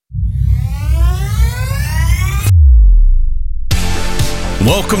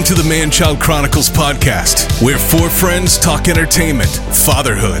Welcome to the Man-Child Chronicles Podcast, where four friends talk entertainment,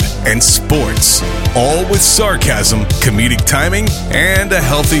 fatherhood, and sports, all with sarcasm, comedic timing, and a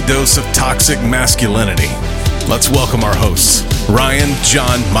healthy dose of toxic masculinity. Let's welcome our hosts, Ryan,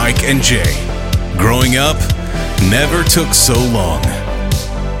 John, Mike, and Jay. Growing up never took so long.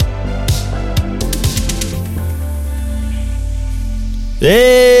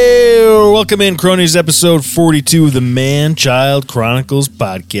 Hey, welcome in, cronies, episode 42 of the Man-Child Chronicles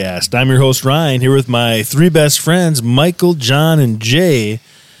Podcast. I'm your host, Ryan, here with my three best friends, Michael, John, and Jay.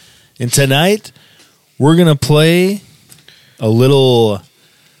 And tonight, we're going to play a little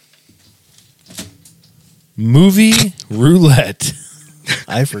movie roulette.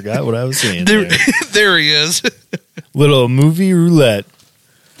 I forgot what I was saying there. There he is. Little movie roulette.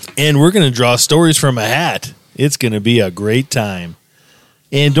 And we're going to draw stories from a hat. It's going to be a great time.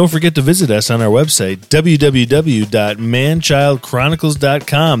 And don't forget to visit us on our website,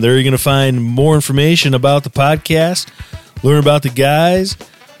 www.manchildchronicles.com. There you're going to find more information about the podcast, learn about the guys,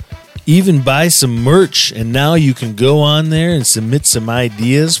 even buy some merch. And now you can go on there and submit some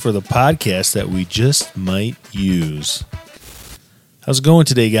ideas for the podcast that we just might use. How's it going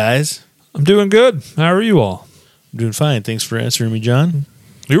today, guys? I'm doing good. How are you all? I'm doing fine. Thanks for answering me, John.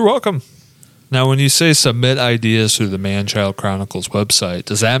 You're welcome. Now, when you say submit ideas through the Man-Child Chronicles website,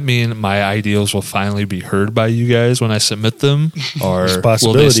 does that mean my ideas will finally be heard by you guys when I submit them, or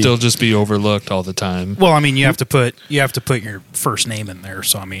will they still just be overlooked all the time? Well, I mean, you have to put your first name in there.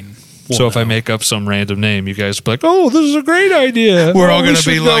 So, I mean, if I make up some random name, you guys will be like, "Oh, this is a great idea. We're all going to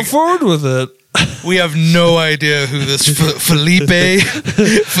be go like, forward with it." We have no idea who this Felipe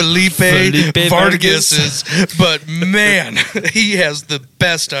Vargas is, but man, he has the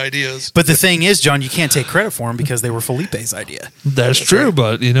best ideas. But the thing is, John, you can't take credit for him because they were Felipe's idea. That's true, right.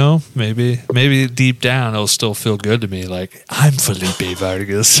 But you know, maybe deep down it'll still feel good to me. Like, I'm Felipe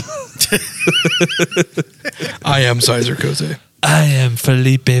Vargas. I am Cesar Coze. I am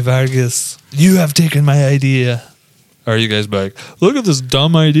Felipe Vargas. You have taken my idea. Or are you guys like, look at this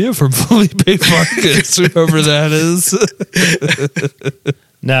dumb idea from Felipe Vargas, whoever that is?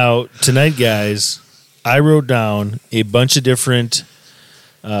 Now, tonight, guys, I wrote down a bunch of different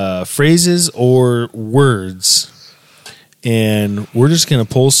phrases or words, and we're just going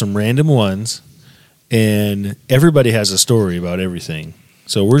to pull some random ones, and everybody has a story about everything.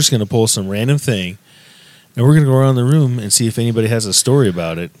 So we're just going to pull some random thing, and we're going to go around the room and see if anybody has a story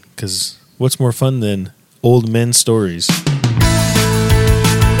about it, because what's more fun than old men's stories? Stories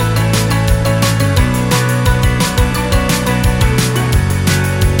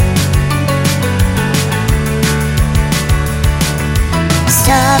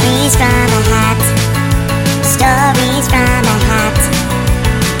from a hat. Stories from a hat.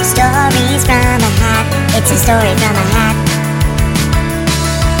 Stories from a hat. It's a story from a hat.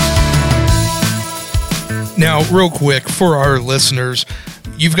 Now, real quick, for our listeners,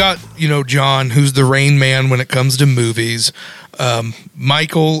 you've got, John, who's the Rain Man when it comes to movies.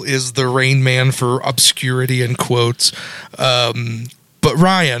 Michael is the Rain Man for obscurity and quotes. But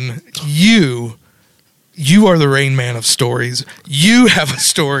Ryan, you are the Rain Man of stories. You have a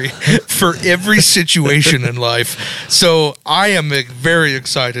story for every situation in life. So I am very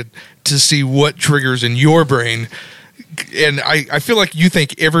excited to see what triggers in your brain. And I feel like you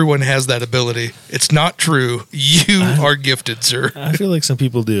think everyone has that ability. It's not true. You are gifted, sir. I feel like some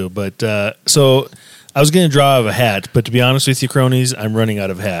people do. But so I was going to draw out of a hat, but to be honest with you, cronies, I'm running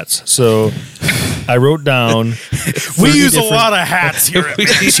out of hats. So I wrote down. We use a lot of hats here at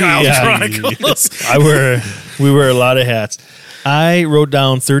Man-Child Chronicles. We wear a lot of hats. I wrote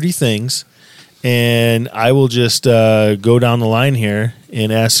down 30 things, and I will just go down the line here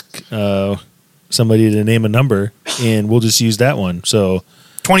and ask somebody to name a number, and we'll just use that one. So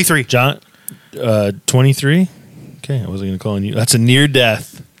 23. John, 23? Okay, I wasn't going to call on you. That's a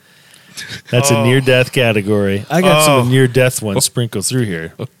near-death. That's a near-death category. I got some near-death ones sprinkled through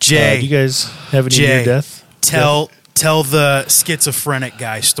here. Jay. Do you guys have any near-death? Tell the schizophrenic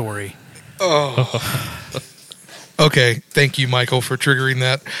guy story. Oh. Okay, thank you, Michael, for triggering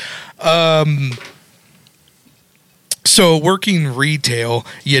that. So working retail,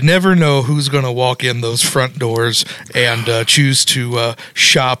 you never know who's going to walk in those front doors and choose to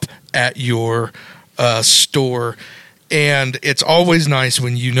shop at your store. And it's always nice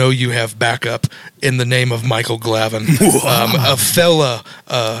when you have backup in the name of Michael Glavin, a fella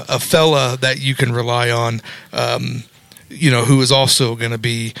that you can rely on, who is also going to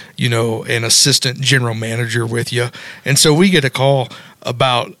be, an assistant general manager with you. And so we get a call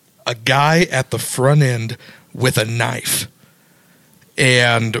about a guy at the front end with a knife.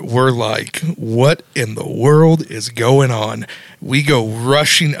 And we're like, what in the world is going on? We go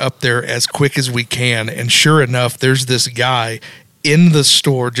rushing up there as quick as we can. And sure enough, there's this guy in the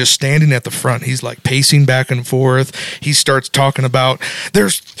store just standing at the front. He's like pacing back and forth. He starts talking about there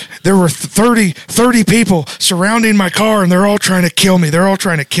were 30 people surrounding my car and they're all trying to kill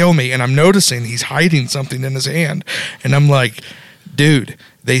me. And I'm noticing he's hiding something in his hand. And I'm like, dude,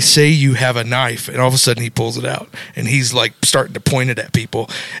 they say you have a knife. And all of a sudden he pulls it out and he's like starting to point it at people.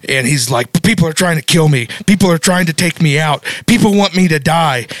 And he's like, people are trying to kill me. People are trying to take me out. People want me to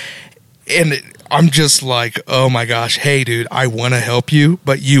die. And I'm just like, oh my gosh, hey dude, I want to help you,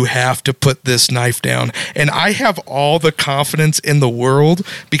 but you have to put this knife down. And I have all the confidence in the world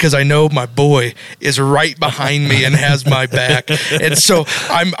because I know my boy is right behind me and has my back. And so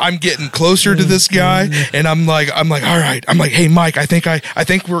I'm getting closer to this guy, and I'm like, all right. I'm like, hey Mike, I think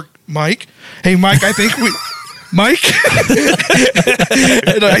we're Mike. Hey Mike, I think we. Mike? And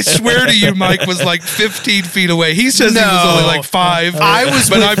I swear to you, Mike was like 15 feet away. He says he was only like 5. I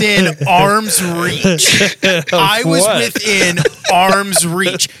was within arm's reach. I was within arm's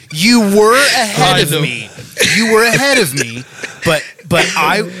reach. You were ahead of me. But the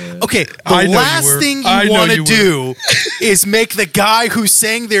last thing you want to do is make the guy who's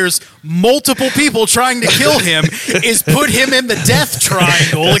saying there's multiple people trying to kill him is put him in the death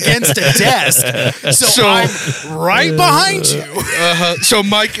triangle against a desk. So I'm right behind you. So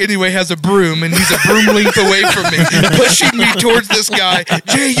Mike anyway has a broom, and he's a broom length away from me, pushing me towards this guy.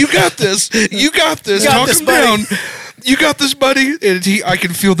 Jay, you got this. Talk him down. You got this, buddy. And I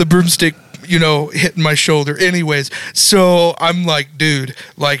can feel the broomstick, hitting my shoulder. Anyways, so I'm like, dude,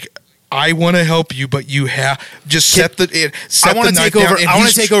 like, I want to help you, but you have just set the knife down. I want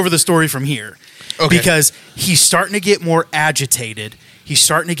to take over the story from here, because he's starting to get more agitated.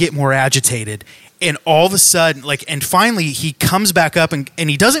 And all of a sudden, and finally he comes back up and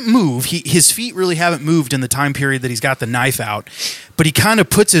he doesn't move. His feet really haven't moved in the time period that he's got the knife out, but he kind of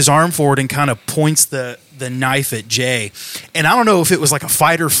puts his arm forward and kind of points the knife at Jay. And I don't know if it was like a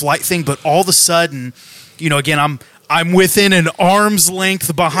fight or flight thing, but all of a sudden, again, I'm within an arm's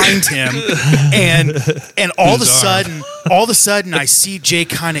length behind him, and all of a sudden I see Jay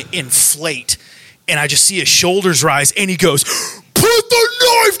kind of inflate, and I just see his shoulders rise, and he goes, "Put the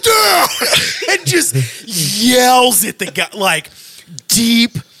knife down!" and just yells at the guy, like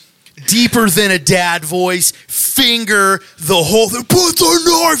deeper than a dad voice, finger the whole thing, "Put the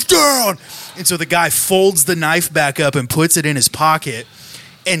knife down!" And so the guy folds the knife back up and puts it in his pocket,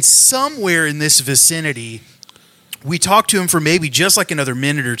 and somewhere in this vicinity, we talked to him for maybe just like another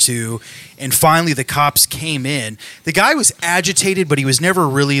minute or two, and finally the cops came in. The guy was agitated, but he was never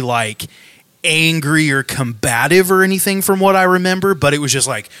really like angry or combative or anything from what I remember, but it was just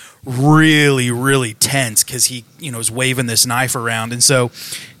like really, really tense because he, was waving this knife around. And so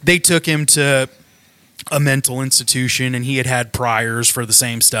they took him to a mental institution, and he had priors for the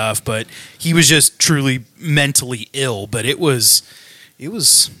same stuff, but he was just truly mentally ill. But it was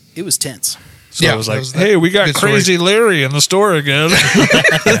tense. So I was like, hey, we got Crazy Larry in the store again.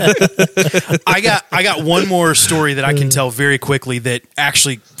 I got one more story that I can tell very quickly that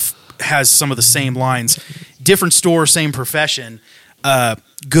actually has some of the same lines. Different store, same profession.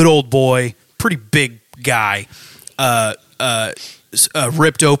 Good old boy, pretty big guy,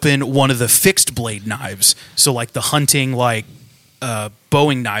 ripped open one of the fixed blade knives. So like the hunting,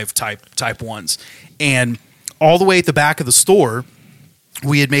 Bowie knife type ones. And all the way at the back of the store,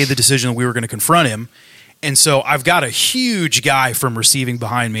 we had made the decision that we were going to confront him. And so I've got a huge guy from receiving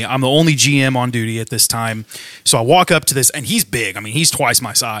behind me. I'm the only GM on duty at this time. So I walk up to this, and he's big. I mean, he's twice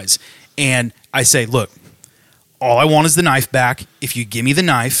my size. And I say, look, all I want is the knife back. If you give me the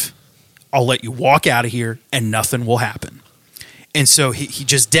knife, I'll let you walk out of here and nothing will happen. And so he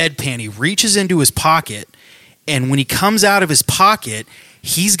just deadpan. He reaches into his pocket, and when he comes out of his pocket,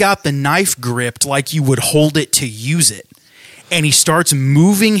 he's got the knife gripped like you would hold it to use it. And he starts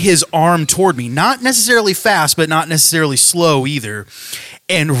moving his arm toward me, not necessarily fast, but not necessarily slow either.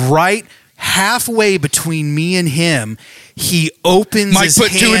 And right halfway between me and him, he opens his hand.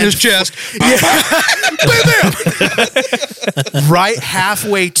 Mike put 2 in his chest. Right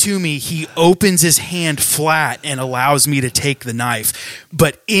halfway to me, he opens his hand flat and allows me to take the knife.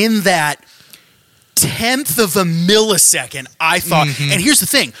 But in that 1/10 of a millisecond, I thought, and here's the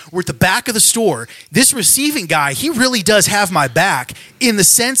thing, we're at the back of the store. This receiving guy, he really does have my back in the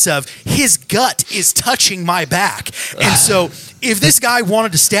sense of his gut is touching my back. And so if this guy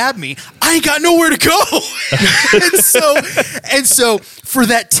wanted to stab me, I ain't got nowhere to go. and so for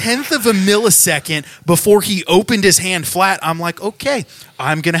that 1/10 of a millisecond before he opened his hand flat, I'm like, okay,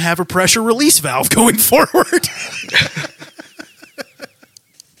 I'm going to have a pressure release valve going forward.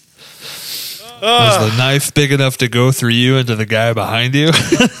 Was the knife big enough to go through you into the guy behind you?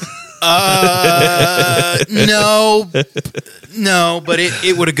 No, but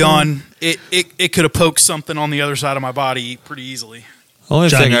it would have gone. It could have poked something on the other side of my body pretty easily. Only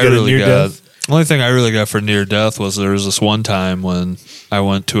thing I really got for near death was there was this one time when I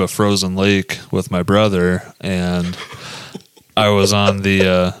went to a frozen lake with my brother, and I was on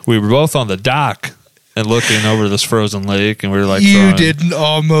we were both on the dock and looking over this frozen lake, and we were like, you didn't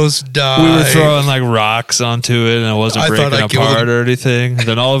almost die. We were throwing like rocks onto it, and it wasn't breaking apart or anything.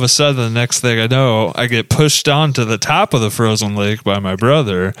 Then all of a sudden, the next thing I know, I get pushed onto the top of the frozen lake by my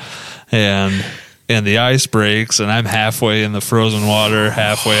brother, and the ice breaks, and I'm halfway in the frozen water,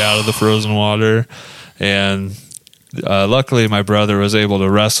 halfway out of the frozen water, and luckily my brother was able to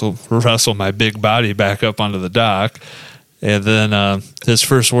wrestle my big body back up onto the dock. And then his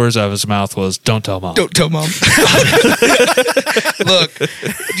first words out of his mouth was, "Don't tell Mom." Don't tell Mom. Look, do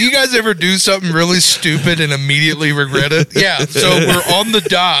you guys ever do something really stupid and immediately regret it? Yeah, so we're on the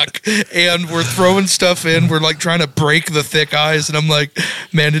dock, and we're throwing stuff in. We're, like, trying to break the thick ice, and I'm like,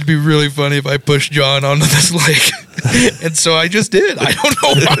 man, it'd be really funny if I pushed John onto this lake. And so I just did. I don't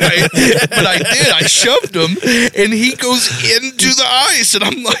know why, but I did. I shoved him, and he goes into the ice, and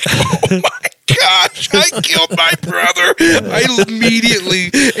I'm like, oh, my gosh, I killed my brother. I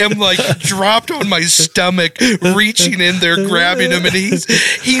immediately am like dropped on my stomach, reaching in there, grabbing him, and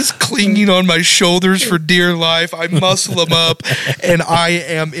he's clinging on my shoulders for dear life. I muscle him up, and I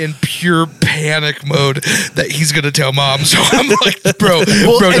am in pure panic mode that he's gonna tell Mom. So I'm like, bro,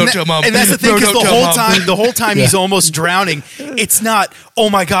 don't tell Mom. And that's the thing, because the whole time he's almost drowning. It's not, oh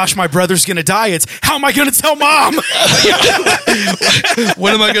my gosh, my brother's gonna die. It's, how am I gonna tell Mom?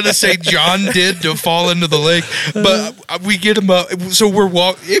 What am I gonna say John did to fall into the lake? But we get him up, so we're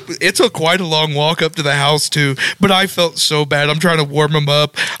it's quite a long walk up to the house too, but I felt so bad. I'm trying to warm him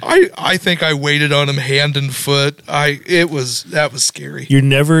up. I think I waited on him hand and foot. That was scary. You're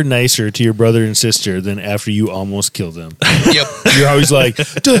never nicer to your brother and sister than after you almost killed them. Yep. You're always like,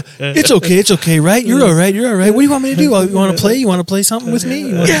 it's okay, right? You're all right. What do you want me to do? You want to play? You want to play something with me?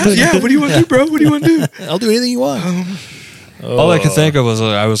 Yeah. What do you want to do, bro? What do you want to do? I'll do anything you want. All I could think of was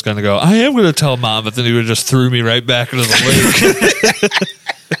I was going to go, I am going to tell Mom, but then he would just threw me right back into the lake.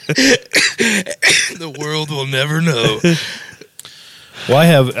 The world will never know. Well, I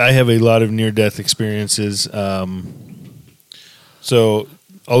have a lot of near-death experiences. So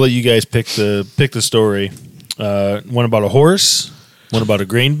I'll let you guys pick the story. One about a horse, one about a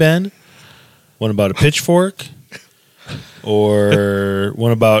grain bin, one about a pitchfork, or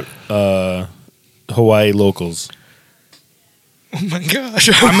one about Hawaii locals. Oh my gosh!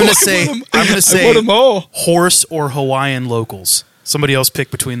 I'm gonna say horse or Hawaiian locals. Somebody else pick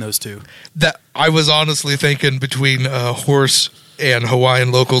between those two. That I was honestly thinking between horse and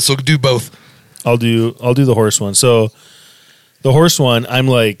Hawaiian locals. So do both. I'll do the horse one. So the horse one, I'm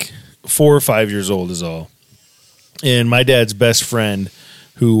like 4 or 5 years old is all, and my dad's best friend,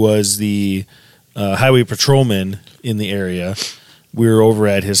 who was the highway patrolman in the area, we were over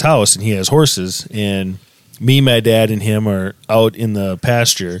at his house, and he has horses, and me, my dad, and him are out in the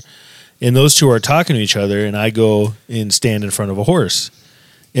pasture, and those two are talking to each other, and I go and stand in front of a horse,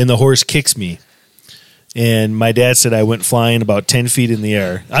 and the horse kicks me. And my dad said I went flying about 10 feet in the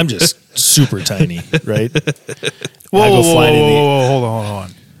air. I'm just super tiny, right? Whoa, hold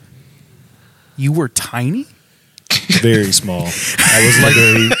on. You were tiny? Very small.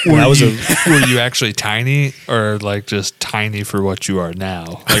 I was were you actually tiny, or like just tiny for what you are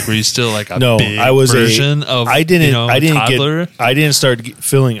now? Like, were you still like a big version of toddler? I didn't start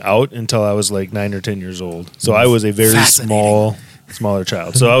filling out until I was like 9 or 10 years old. So I was a very smaller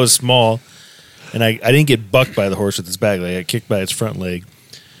child. So I was small, and I didn't get bucked by the horse with its back leg. I got kicked by its front leg.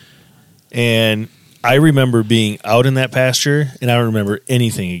 And I remember being out in that pasture, and I don't remember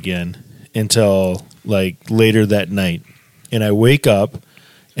anything again until like later that night. And I wake up,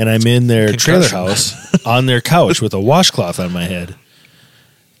 and I'm in their trailer house on their couch with a washcloth on my head.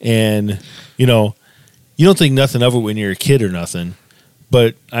 And, you don't think nothing of it when you're a kid or nothing.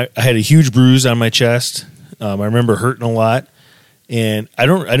 But I had a huge bruise on my chest. I remember hurting a lot. And I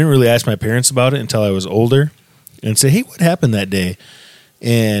didn't really ask my parents about it until I was older and say, hey, what happened that day?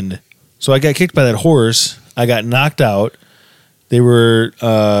 And so I got kicked by that horse. I got knocked out. They were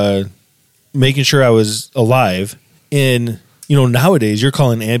making sure I was alive. And, nowadays you're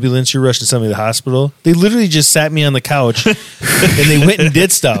calling an ambulance, you're rushing somebody to the hospital. They literally just sat me on the couch and they went and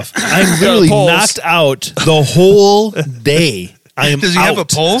did stuff. I'm literally knocked out the whole day. Does he have a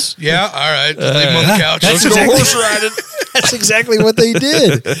pulse? Yeah, all right. Leave him on the couch. Let's go horse riding. That's exactly what they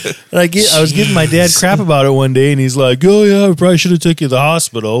did. And I was giving my dad crap about it one day, and he's like, "Oh yeah, I probably should have took you to the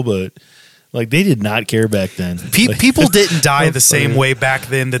hospital." But Like, they did not care back then. People didn't die the same way back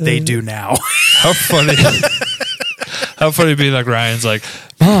then that they do now. How funny. How funny being like Ryan's like,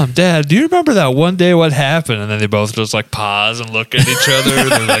 Mom, Dad, do you remember that one day what happened? And then they both just like pause and look at each other.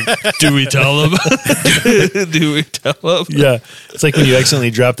 And they're like, do we tell them? Do we tell them? Yeah. It's like when you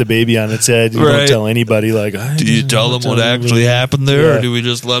accidentally drop the baby on its head. You don't tell anybody. Like, do you tell them what actually happened there? Or do we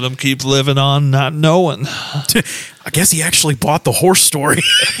just let them keep living on not knowing? I guess he actually bought the horse story.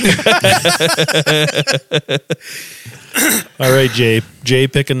 All right, Jay. Jay,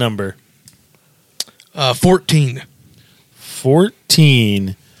 pick a number. 14.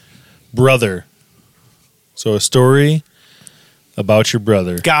 14. Brother. So a story about your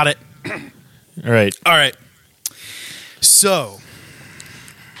brother. Got it. All right. All right. So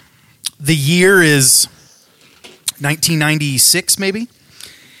the year is 1996, maybe.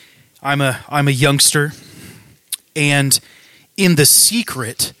 I'm a youngster, and in the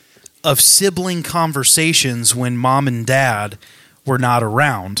secret of sibling conversations when mom and dad were not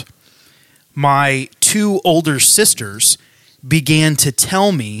around, my two older sisters began to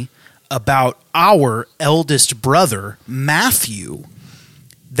tell me about our eldest brother, Matthew,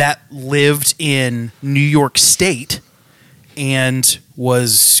 that lived in New York State and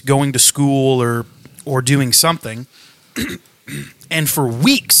was going to school or doing something. And for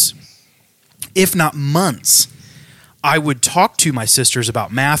weeks, if not months, I would talk to my sisters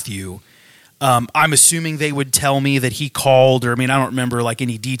about Matthew. I'm assuming they would tell me that he called, or I don't remember like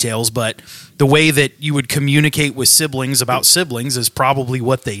any details, but the way that you would communicate with siblings about siblings is probably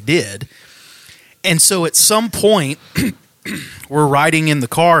what they did. And so at some point, we're riding in the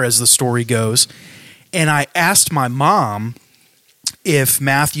car, as the story goes, and I asked my mom if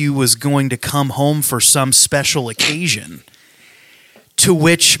Matthew was going to come home for some special occasion, to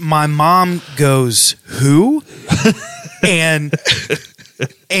which my mom goes, "Who?" and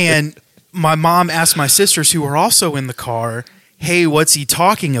my mom asked my sisters, who were also in the car, "Hey, what's he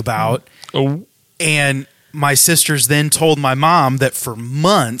talking about?" Oh. And my sisters then told my mom that for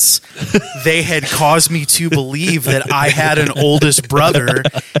months they had caused me to believe that I had an oldest brother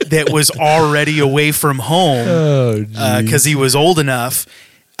that was already away from home because he was old enough.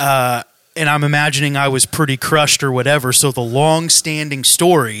 And I'm imagining I was pretty crushed or whatever. So the long-standing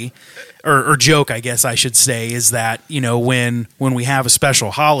story, or joke, I guess I should say, is that, when we have a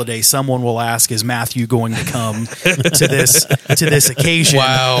special holiday, someone will ask, "Is Matthew going to come to this occasion?"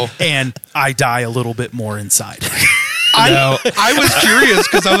 Wow. And I die a little bit more inside. I was curious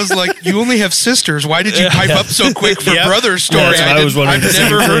because I was like, you only have sisters. Why did you pipe up so quick for brother's story? I was wondering. I've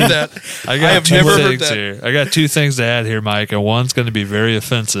never heard that. I got two things to add here, Mike, and one's going to be very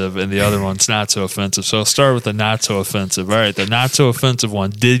offensive, and the other one's not so offensive. So I'll start with the not so offensive. All right, the not so offensive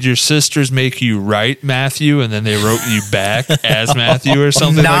one. Did your sisters make you write Matthew, and then they wrote you back as Matthew or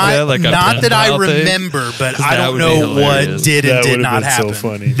something like that? Like not that I remember, but I don't know what did and did not happen. So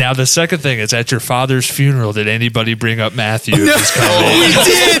funny. Now the second thing is, at your father's funeral, did anybody bring up Matthew? No, we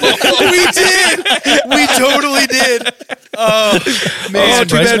totally did. Oh man,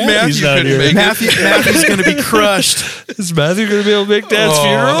 too bad Matthew couldn't make it. Matthew's going to be crushed. Is Matthew going to be able to make Dad's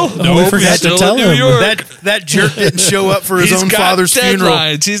funeral? No, we forgot to tell him. That jerk didn't show up for his own father's funeral.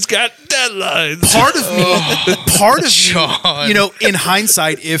 He's got deadlines. Part of me, in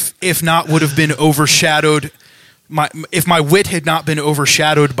hindsight, if not, would have been overshadowed. If my wit had not been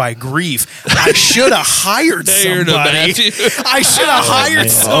overshadowed by grief, I should have hired somebody. I should have hired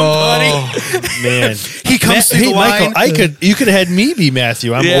somebody. Oh, man. He comes through the line. Michael, you could have had me be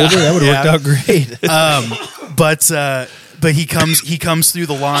Matthew. I'm older. That would have worked out great. But he comes through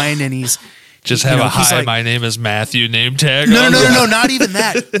the line, and he's just have hi, like, my name is Matthew name tag. No, not even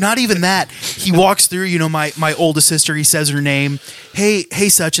that. Not even that. He walks through, my oldest sister, he says her name. Hey,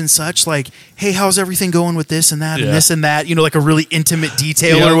 such and such, like, hey, how's everything going with this and that and this and that, like a really intimate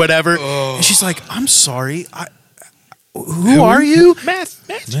detail or whatever. Oh. And she's like, "I'm sorry. Who are you?" Matthew.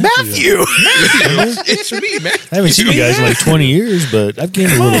 It's me, Matthew. I haven't seen you guys in like 20 years, but I've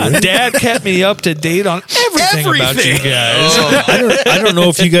gained a little bit. Dad kept me up to date on everything about you guys. I don't know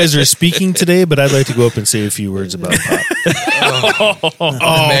if you guys are speaking today, but I'd like to go up and say a few words about Pop.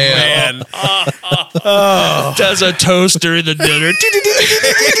 Oh man. Does a toaster in the dinner.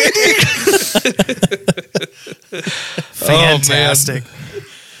 Fantastic.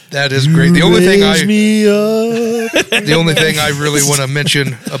 That is great. The only thing I really want to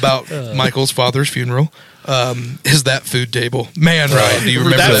mention about Michael's father's funeral is that food table. Man, Ryan, do you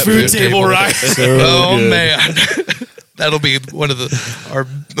remember that food table, Ryan? So man. That'll be one of our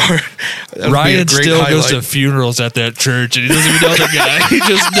Ryan still goes to funerals at that church, and he doesn't even know the guy. He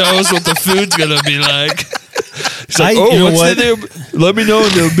just knows what the food's going to be like. He's like, let me know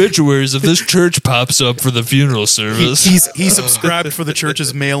in the obituaries if this church pops up for the funeral service. He subscribed for the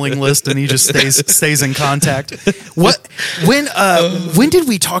church's mailing list, and he just stays in contact. When did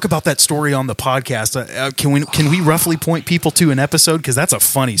we talk about that story on the podcast? Can we roughly point people to an episode, because that's a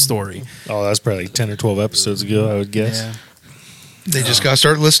funny story? Oh, that's probably 10 or 12 episodes ago, I would guess. Yeah. They just got to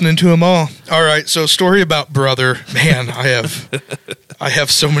start listening to them all. All right, so story about brother. Man, I have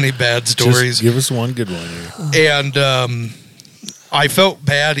so many bad stories. Just give us one good one here. And I felt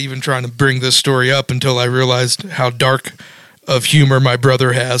bad even trying to bring this story up until I realized how dark of humor my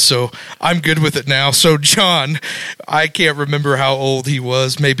brother has. So I'm good with it now. So John, I can't remember how old he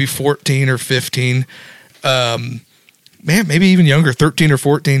was, maybe 14 or 15. Man, maybe even younger, 13 or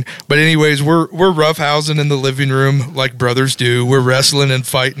 14. But anyways, we're roughhousing in the living room like brothers do. We're wrestling and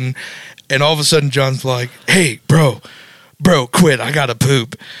fighting. And all of a sudden, John's like, hey, bro, quit. I got to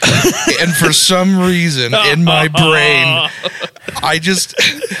poop. And for some reason, in my brain,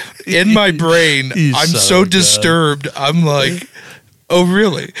 I'm so disturbed. I'm like, oh,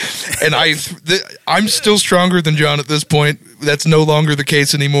 really? And I'm still stronger than John at this point. That's no longer the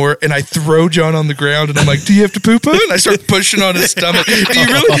case anymore. And I throw John on the ground, and I'm like, do you have to poop on? And I start pushing on his stomach. Do you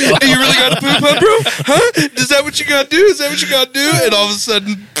really got to poop on, bro? Huh? Is that what you got to do? And all of a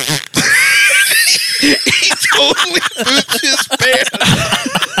sudden, he totally poops his pants.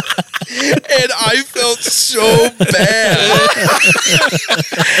 And I felt so bad.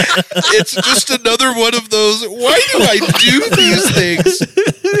 It's just another one of those, why do I do these things?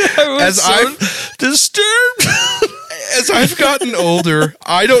 I'm disturbed. As I've gotten older,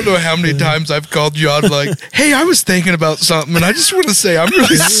 I don't know how many times I've called John like, hey, I was thinking about something, and I just want to say I'm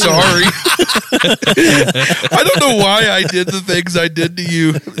really sorry. I don't know why I did the things I did to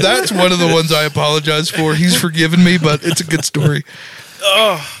you. That's one of the ones I apologize for. He's forgiven me, but it's a good story.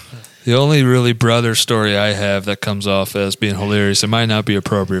 The only really brother story I have that comes off as being hilarious, it might not be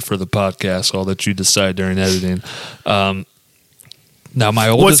appropriate for the podcast, I'll let you decide during editing. Now, my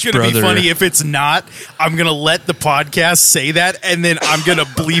oldest brother... What's going to be funny if it's not, I'm going to let the podcast say that, and then I'm going to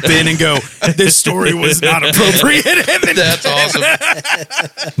bleep in and go, this story was not appropriate. That's awesome.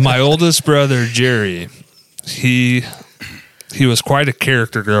 My oldest brother, Jerry, he was quite a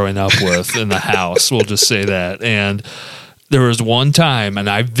character growing up with in the house, we'll just say that. And there was one time, and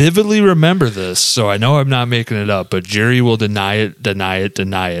I vividly remember this, so I know I'm not making it up, but Jerry will deny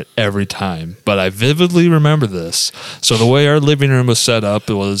it every time. But I vividly remember this. So the way our living room was set up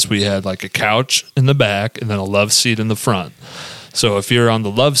was we had like a couch in the back and then a love seat in the front. So if you're on the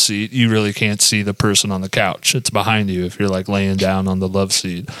love seat, you really can't see the person on the couch. It's behind you if you're like laying down on the love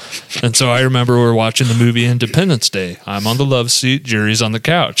seat. And so I remember we were watching the movie Independence Day. I'm on the love seat, Jerry's on the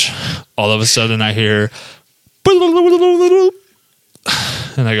couch. All of a sudden I hear... And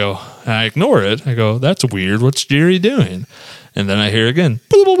I ignore it. I go, that's weird. What's Jerry doing? And then I hear again.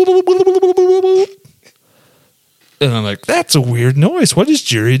 And I'm like, that's a weird noise. What is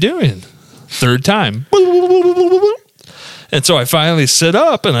Jerry doing? Third time. And so I finally sit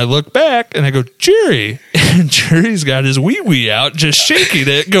up and I look back and I go, Jerry. And Jerry's got his wee-wee out, just shaking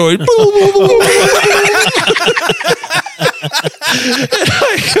it, going, and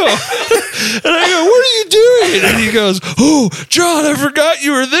I go, what are you doing? And he goes, oh, John, I forgot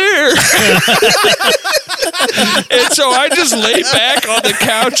you were there. And so I just lay back on the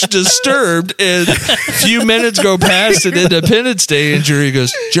couch disturbed, and a few minutes go past at Independence Day, and Jerry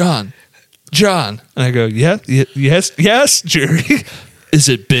goes, John. And I go, yes, Jerry. Is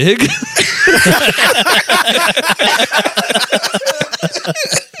it big?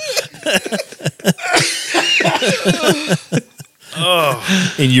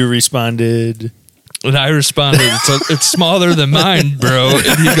 And you responded? And I responded, it's smaller than mine, bro.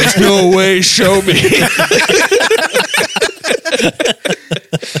 And he goes, no way, show me.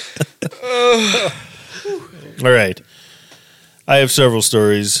 All right. I have several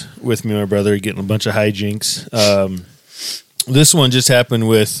stories with me and my brother getting a bunch of hijinks. This one just happened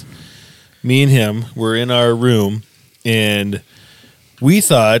with me and him. We're in our room, and we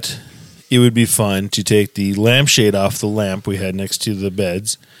thought it would be fun to take the lampshade off the lamp we had next to the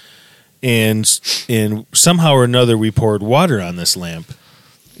beds, and somehow or another we poured water on this lamp,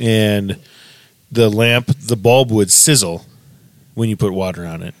 and the bulb would sizzle when you put water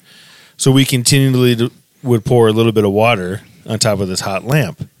on it. So we continually would pour a little bit of water on top of this hot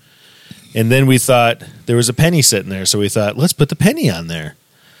lamp. And then we thought there was a penny sitting there, so we thought, let's put the penny on there.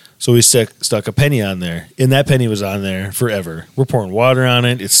 So we stuck a penny on there, and that penny was on there forever. We're pouring water on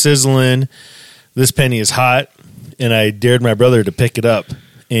it. It's sizzling. This penny is hot, and I dared my brother to pick it up,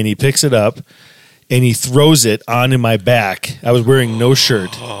 and he picks it up, and he throws it onto my back. I was wearing no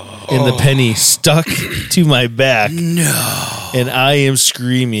shirt, and the penny stuck to my back. No. And I am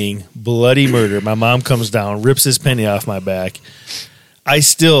screaming bloody murder. My mom comes down, rips this penny off my back. I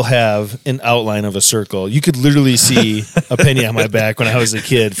still have an outline of a circle. You could literally see a penny on my back when I was a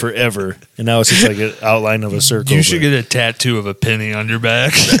kid forever. And now it's just like an outline of a circle. You should get a tattoo of a penny on your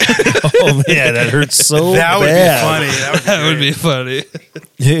back. Oh, man, that hurts so That would bad. be funny. That would be funny.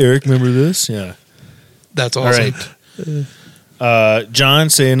 Hey, Eric, remember this? Yeah. That's awesome. All right.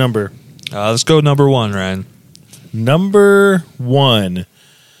 John, say a number. Let's go number 1, Ryan. Number 1.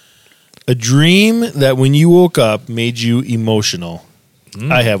 A dream that when you woke up made you emotional.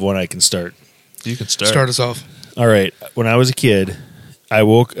 I have one I can start. You can start. Start us off. All right. When I was a kid, I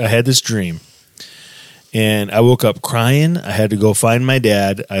had this dream. And I woke up crying. I had to go find my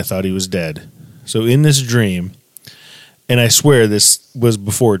dad. I thought he was dead. So in this dream, and I swear this was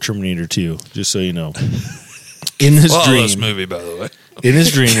before Terminator 2, just so you know. In this dream, this movie, by the way. In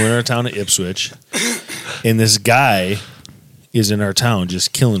this dream, we're in our town of Ipswich, and this guy is in our town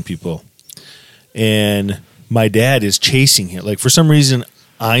just killing people. And my dad is chasing him. Like, for some reason,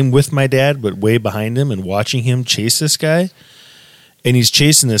 I'm with my dad, but way behind him and watching him chase this guy. And he's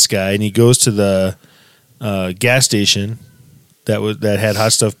chasing this guy, and he goes to the gas station that had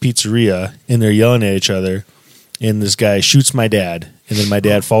Hot Stuff Pizzeria, and they're yelling at each other. And this guy shoots my dad, and then my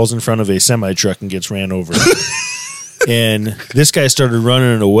dad falls in front of a semi-truck and gets ran over. And this guy started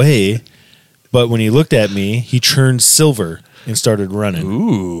running away, but when he looked at me, he turned silver and started running.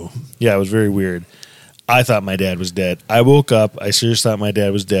 Ooh. Yeah, it was very weird. I thought my dad was dead. I woke up. I seriously thought my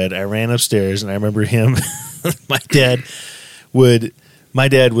dad was dead. I ran upstairs, and I remember him. My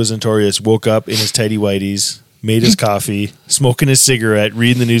dad was notorious. Woke up in his tighty whities, made his coffee, smoking his cigarette,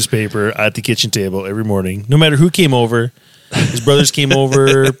 reading the newspaper at the kitchen table every morning. No matter who came over, his brothers came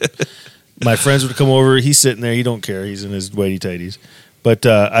over, my friends would come over. He's sitting there. He don't care. He's in his whitey tighties. But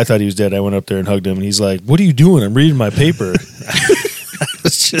I thought he was dead. I went up there and hugged him, and he's like, "What are you doing? I'm reading my paper." I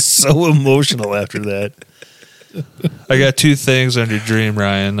was just so emotional after that. I got 2 things on your dream,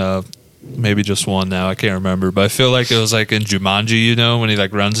 Ryan. Maybe just one now. I can't remember. But I feel like it was like in Jumanji, you know, when he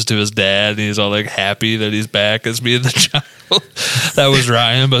like runs to his dad and he's all like happy that he's back as being the child. That was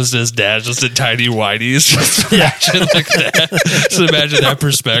Ryan, but his dad just in tiny whiteys. Just imagine like that. Just imagine that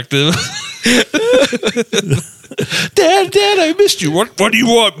perspective. Dad, I missed you. What do you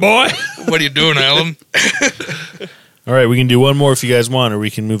want, boy? What are you doing, Alan? All right, we can do one more if you guys want, or we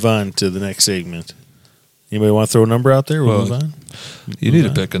can move on to the next segment. Anybody want to throw a number out there? We'll move on. You need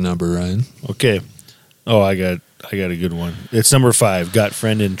to pick a number, Ryan. Okay. Oh, I got a good one. It's number 5. Got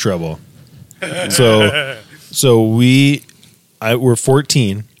friend in trouble. So we're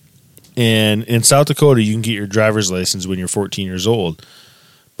 14, and in South Dakota you can get your driver's license when you're 14 years old,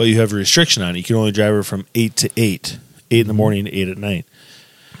 but you have a restriction on it. You can only drive it from 8 to 8 in the morning to 8 at night.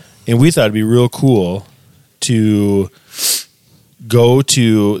 And we thought it'd be real cool to go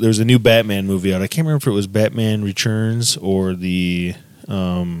to. There's a new Batman movie out. I can't remember if it was Batman Returns or the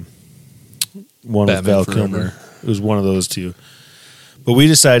one Batman with Val Forever. Kilmer. It was one of those two. But we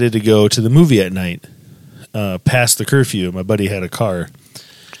decided to go to the movie at night, past the curfew. My buddy had a car,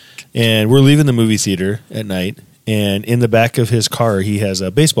 and we're leaving the movie theater at night. And in the back of his car, he has a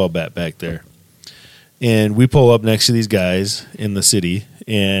baseball bat back there. And we pull up next to these guys in the city,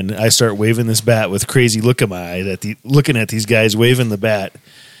 and I start waving this bat with a crazy look in my eye, looking at these guys waving the bat.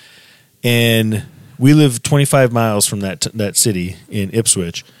 And we live 25 miles from that city in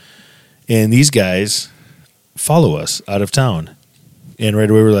Ipswich, and these guys follow us out of town. And right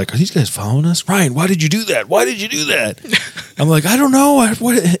away we're like, "Are these guys following us? Ryan, why did you do that? Why did you do that?" I'm like, "I don't know."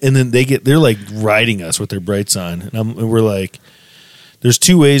 And then they're like riding us with their brights on, and we're like, "There's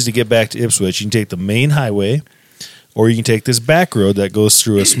 2 ways to get back to Ipswich. You can take the main highway, or you can take this back road that goes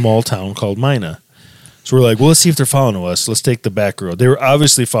through a small town called Mina." So we're like, "Well, let's see if they're following us. Let's take the back road." They were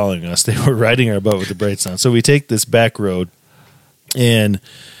obviously following us. They were riding our butt with the brights on. So we take this back road, and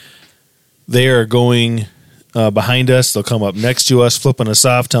they are going behind us. They'll come up next to us, flipping us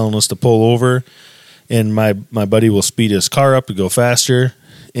off, telling us to pull over. And my buddy will speed his car up to go faster.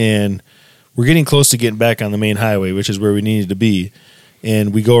 And we're getting close to getting back on the main highway, which is where we needed to be.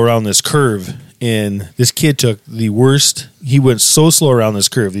 And we go around this curve, and this kid took the worst. He went so slow around this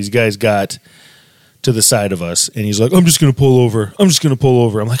curve. These guys got to the side of us, and he's like, "I'm just going to pull over. I'm just going to pull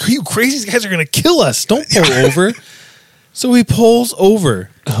over." I'm like, "Are you crazy? These guys are going to kill us. Don't pull over." So he pulls over.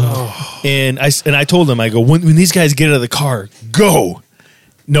 Oh. And I told him, I go, when these guys get out of the car, go.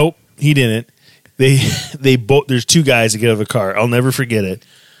 Nope, he didn't. They both. There's 2 guys that get out of the car. I'll never forget it.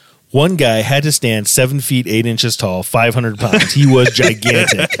 One guy had to stand 7 feet 8 inches tall, 500 pounds. He was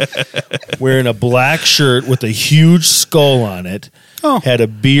gigantic, wearing a black shirt with a huge skull on it. Had a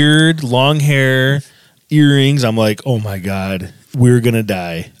beard, long hair, earrings. I'm like, oh my God, we're gonna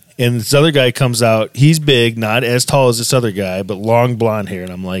die. And this other guy comes out. He's big, not as tall as this other guy, but long blonde hair.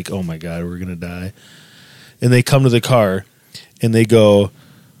 And I'm like, oh my God, we're gonna die. And they come to the car, and they go,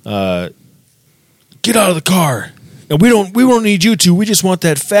 "Get out of the car." And we won't need you to. We just want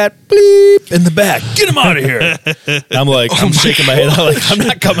that fat bleep in the back. Get him out of here. I'm like, I'm shaking my head. I'm like, I'm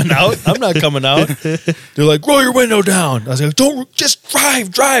not coming out. I'm not coming out. They're like, roll your window down. I was like, don't, just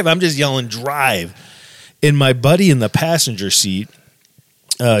drive. I'm just yelling, drive. And my buddy in the passenger seat,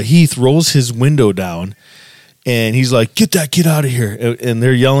 Heath, rolls his window down. And he's like, get that kid out of here. And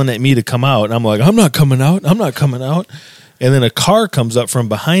they're yelling at me to come out. And I'm like, I'm not coming out. I'm not coming out. And then a car comes up from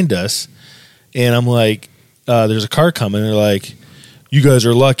behind us. And I'm like, there's a car coming. They're like, you guys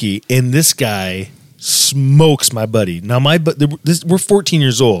are lucky. And this guy smokes my buddy. Now, we're 14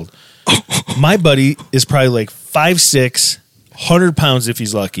 years old. My buddy is probably like 5'6", 100 pounds if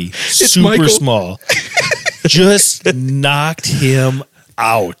he's lucky. It's super Michael. Small. Just knocked him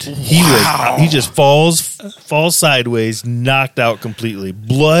out. He just falls sideways, knocked out completely.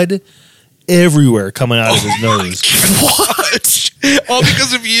 Blood everywhere coming out of his nose. What? All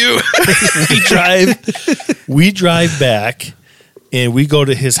because of you. We drive back, and we go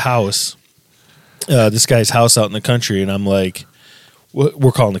to his house, this guy's house out in the country, and I'm like,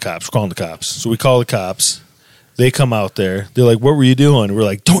 we're calling the cops. So we call the cops. They come out there. They're like, what were you doing? We're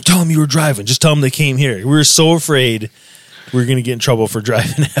like, don't tell them you were driving. Just tell them they came here. We were so afraid we were going to get in trouble for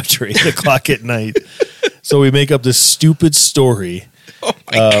driving after 8 o'clock at night. So we make up this stupid story. Oh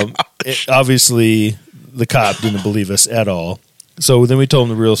my God. Obviously, the cop didn't believe us at all. So then we told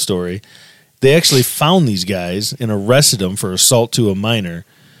them the real story. They actually found these guys and arrested them for assault to a minor,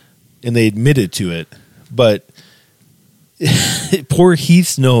 and they admitted to it. But poor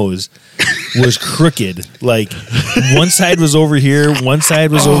Heath's nose was crooked. Like, one side was over here, one side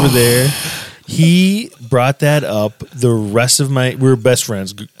was over there. He brought that up the rest of we were best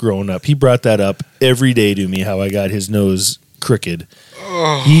friends growing up. He brought that up every day to me, how I got his nose crooked.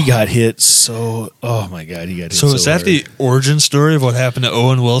 He got hit oh my God, he got hit so is that hard. the origin story of what happened to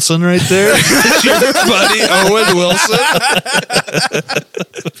Owen Wilson right there? Your buddy Owen Wilson?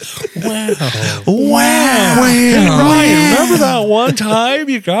 Wow. Hey, Ryan, remember that one time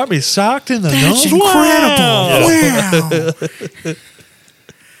you got me socked in the nose? Incredible. Wow.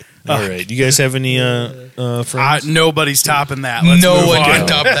 All right. Do you guys have any friends? Nobody's topping that. No one can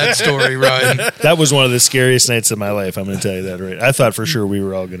top that story, Ryan. That was one of the scariest nights of my life. I'm going to tell you that right. I thought for sure we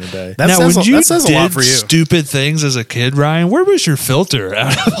were all going to die. Now, when you did stupid things as a kid, Ryan, where was your filter?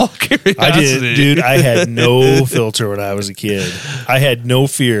 Out of all curiosity, Dude. I had no filter when I was a kid. I had no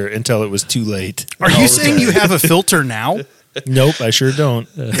fear until it was too late. Are you saying you have a filter now? Nope, I sure don't.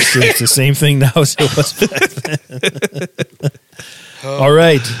 It's the same thing now as it was back then. All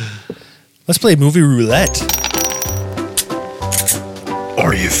right. Let's play Movie Roulette.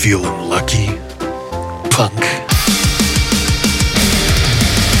 Are you feeling lucky, punk?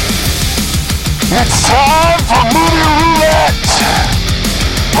 It's time for Movie Roulette!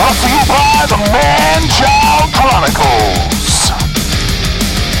 Brought to you by the Man-Child Chronicles!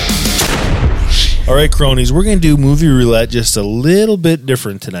 All right, cronies, we're going to do Movie Roulette just a little bit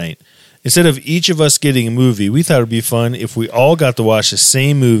different tonight. Instead of each of us getting a movie, we thought it would be fun if we all got to watch the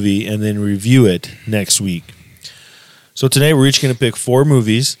same movie and then review it next week. So tonight we're each going to pick 4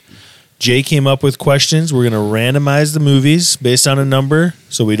 movies. Jay came up with questions. We're going to randomize the movies based on a number,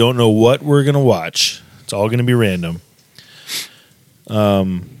 so we don't know what we're going to watch. It's all going to be random.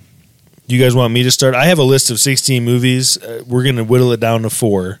 You guys want me to start? I have a list of 16 movies. We're going to whittle it down to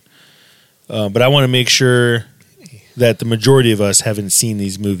 4. But I want to make sure that the majority of us haven't seen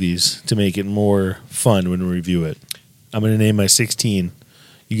these movies to make it more fun when we review it. I'm going to name my 16.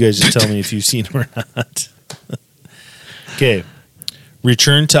 You guys just tell me if you've seen them or not. Okay.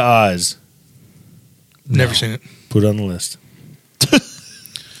 Return to Oz. Never seen it. Put it on the list.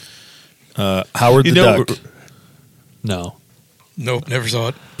 Howard the Duck. No. Nope, never saw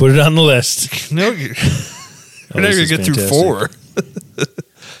it. Put it on the list. No, you're never going to get through 4.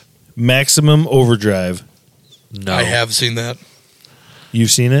 Maximum Overdrive. No. I have seen that.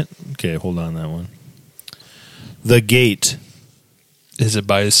 You've seen it? Okay, hold on that one. The Gate. Is it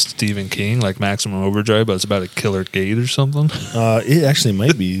by Stephen King, like Maximum Overdrive, but it's about a killer gate or something? It actually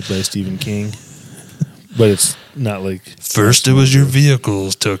might be by Stephen King, but it's not like... First it was your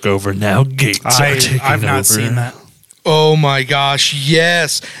vehicles took over, now gates are taking over. I've not seen that. Oh, Oh my gosh,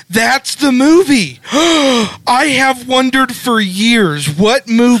 yes. That's the movie. I have wondered for years what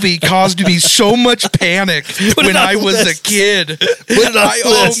movie caused me so much panic when I was a kid.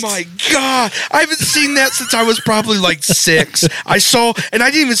 Oh my God. I haven't seen that since I was probably like 6. I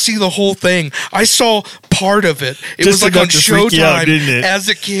didn't even see the whole thing. I saw part of it. It was like on Showtime as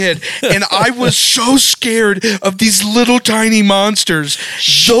a kid. And I was so scared of these little tiny monsters.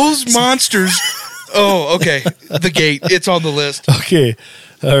 Those monsters... Oh, okay. The Gate. It's on the list. Okay.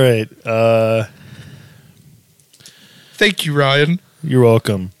 All right. Thank you, Ryan. You're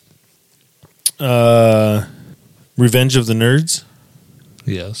welcome. Revenge of the Nerds?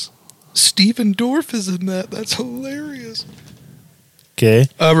 Yes. Stephen Dorff is in that. That's hilarious. Okay.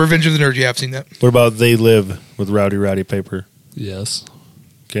 Revenge of the Nerds. Yeah, I've seen that. What about They Live with Rowdy Piper? Yes.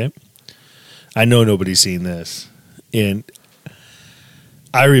 Okay. I know nobody's seen this. And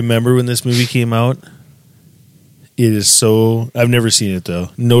I remember when this movie came out. It is so... I've never seen it, though.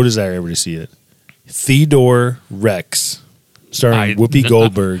 No desire ever to see it. Theodore Rex, starring Whoopi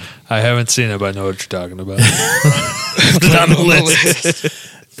Goldberg. I haven't seen it, but I know what you're talking about. It's on the list.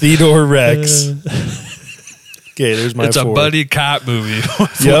 Theodore Rex. Okay, there's my It's 4. a buddy cop movie with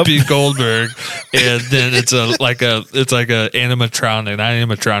Whoopi Goldberg, and then it's like a animatronic, not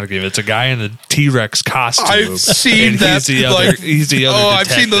animatronic game. It's a guy in a T-Rex costume. I've seen that. He's the other I've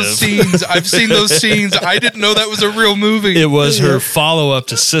detective. seen those scenes. I didn't know that was a real movie. It was her follow-up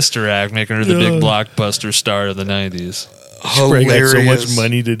to Sister Act, making her the big blockbuster star of the 90s. Hilarious. Got so much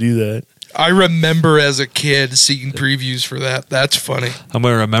money to do that. I remember as a kid seeing previews for that. That's funny. I'm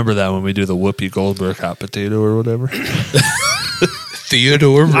going to remember that when we do the Whoopi Goldberg hot potato or whatever.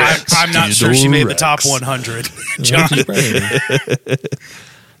 Theodore Rex. I'm not sure she made the top 100. John.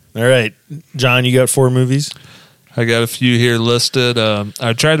 All right. John, you got 4 movies? I got a few here listed.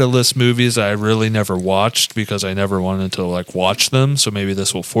 I tried to list movies I really never watched because I never wanted to watch them. So maybe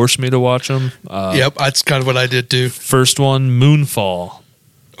this will force me to watch them. Yep, that's kind of what I did too. First one, Moonfall.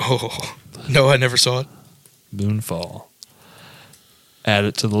 Oh, no, I never saw it. Moonfall. Add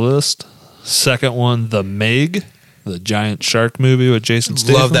it to the list. Second one, The Meg, the giant shark movie with Jason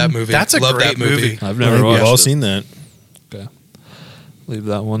Statham. Love that movie. That's a great movie. I've never watched it. We've all seen that. Okay. Leave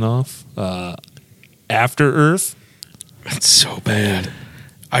that one off. After Earth. It's so bad.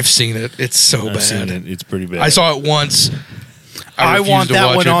 I've seen it. It's so bad. I've seen it. It's pretty bad. I saw it once. I want refused to that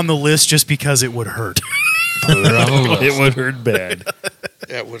watch one it. on the list just because it would hurt. It would hurt bad.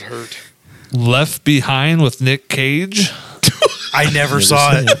 That would hurt. Left Behind with Nick Cage. I never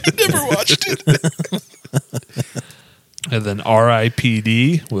saw it. Never watched it. And then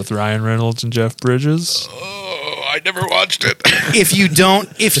R.I.P.D. with Ryan Reynolds and Jeff Bridges. Oh, I never watched it. If you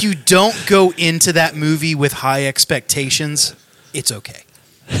don't go into that movie with high expectations, it's okay.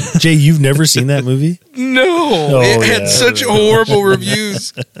 Jay, you've never seen that movie? No, it had such horrible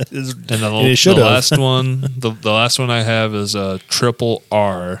reviews. And the last one, the last one I have is Triple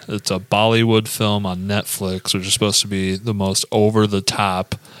R. It's a Bollywood film on Netflix, which is supposed to be the most over the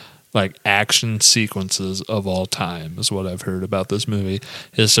top action sequences of all time, is what I've heard about this movie.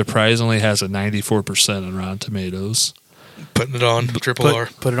 It surprisingly has a 94% on Rotten Tomatoes. Putting it on Triple R.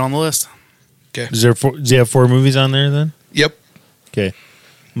 Put it on the list. Okay. Does you have 4 movies on there then? Yep. Okay.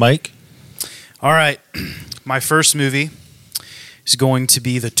 Mike? All right. My first movie is going to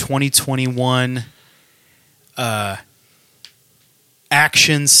be the 2021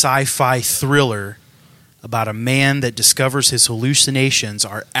 action sci-fi thriller about a man that discovers his hallucinations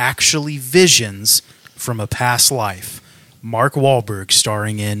are actually visions from a past life. Mark Wahlberg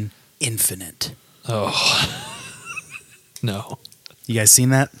starring in Infinite. Oh. No. You guys seen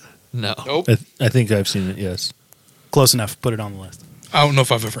that? No. Nope. I think I've seen it, yes. Close enough. Put it on the list. I don't know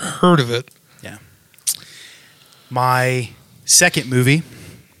if I've ever heard of it. Yeah. My second movie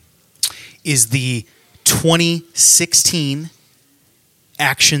is the 2016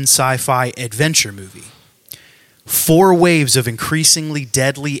 action sci-fi adventure movie. 4 waves of increasingly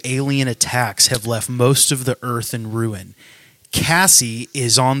deadly alien attacks have left most of the Earth in ruin. Cassie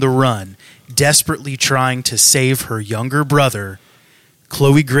is on the run, desperately trying to save her younger brother.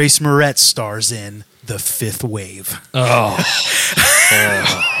 Chloe Grace Moretz stars in The Fifth Wave. Oh.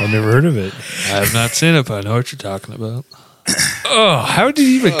 I've never heard of it. I have not seen it, but I know what you're talking about. Oh, how did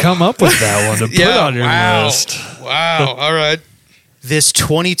you even come up with that one to put on your list? Wow. All right. This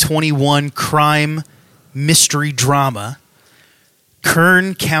 2021 crime mystery drama,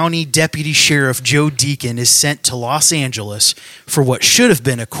 Kern County Deputy Sheriff Joe Deacon is sent to Los Angeles for what should have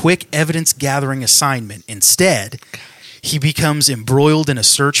been a quick evidence-gathering assignment. Instead, he becomes embroiled in a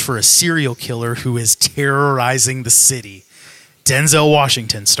search for a serial killer who is terrorizing the city. Denzel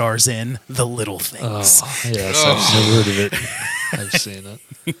Washington stars in The Little Things. Oh, yes, I've never heard of it. I've seen it.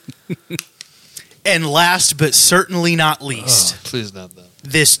 And last but certainly not least, please not that.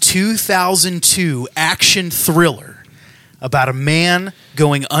 This 2002 action thriller about a man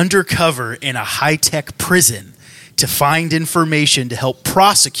going undercover in a high-tech prison to find information to help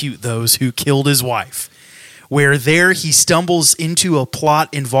prosecute those who killed his wife. Where there he stumbles into a plot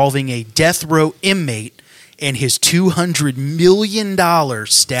involving a death row inmate and his $200 million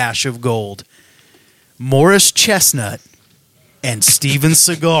stash of gold. Morris Chestnut and Steven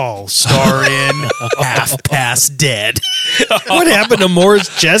Seagal star in Half Past Dead. What happened to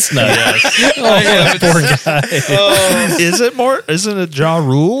Morris Chestnut? Yes. Poor guy. Isn't it Ja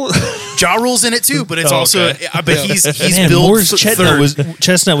Rule? Ja Rule's in it too, but it's also, but he's Man, billed Morris third.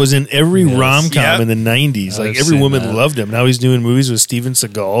 Chestnut was in every rom-com in the 90s. Like, I've every seen woman that. loved him. Now he's doing movies with Steven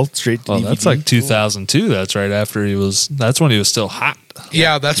Seagal straight to Well, DVD. that's like 2002. That's right after that's when he was still hot.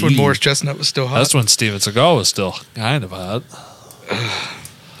 Yeah, that's when Morris Chestnut was still hot. That's when Steven Seagal was still kind of hot.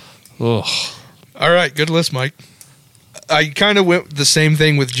 Ugh. All right, good list, Mike. I kind of went the same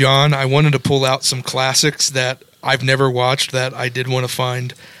thing with John. I wanted to pull out some classics that I've never watched that I did want to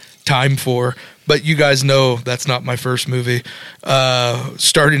find time for. But you guys know that's not my first movie.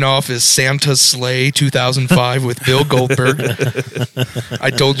 Starting off is Santa's Sleigh 2005 with Bill Goldberg. I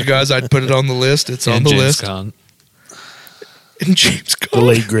told you guys I'd put it on the list. It's on And the James list. Caan. And James Caan. the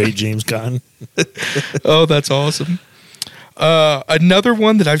late, great James Caan. Oh, that's awesome. Another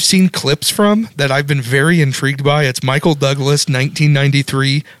one that I've seen clips from that I've been very intrigued by. It's Michael Douglas,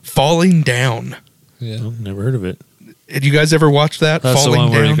 1993, Falling Down. Yeah. Oh, never heard of it. Did you guys ever watch that? That's Falling the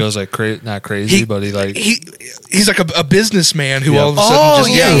one where Down? he goes like not crazy, but he like he's like a businessman who Yeah. all of a sudden Oh, just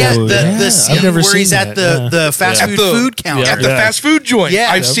yeah. Oh, yeah. The I've scene never where he's seen at that, the fast At food the- food counter. at the fast food joint. Yeah.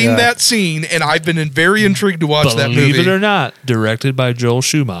 I've seen Yeah. that scene, and I've been very intrigued to watch that believe movie. it or not, directed by Joel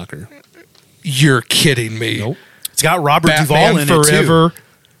Schumacher. You're kidding me. Nope. It's got Robert Batman Duvall in it too. Forever.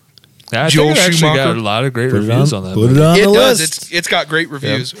 I Joel think it actually Schumacher. got a lot of great Put it reviews on- on that. put it movie. on It the does. list. It's got great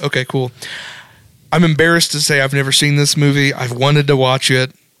reviews. Okay, cool. I'm embarrassed to say I've never seen this movie. I've wanted to watch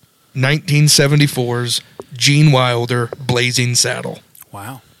it. 1974's Gene Wilder, Blazing Saddle.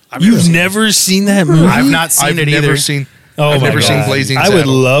 Wow. You've never seen that movie? I've not seen I've it never either. seen. Oh, I've my never seen God. Blazing I Saddle. would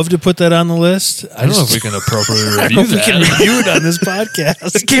love to put that on the list. I don't know if we can appropriately I review don't know if we can that. review it on this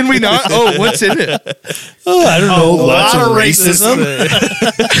podcast. Can we not? Oh, what's in it? Oh, I don't know. A Lots lot of of racism.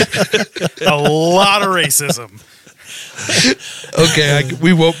 A lot of racism. Okay,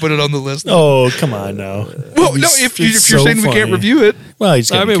 we won't put it on the list. Oh, come on now. Well, no, if you're saying we can't review it, Well, you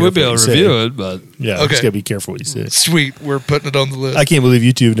just gotta I mean, be we'll be careful able what to you say. review it, but Yeah, Okay. just gotta be careful what you say. sweet, we're putting it on the list. I can't believe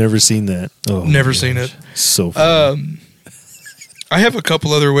you two have never seen that. Oh, Never my seen gosh. it. So funny. I have a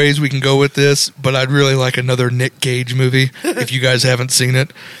couple other ways we can go with this, but I'd really like another Nick Cage movie if you guys haven't seen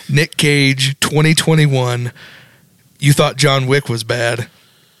it. Nick Cage, 2021. You thought John Wick was bad.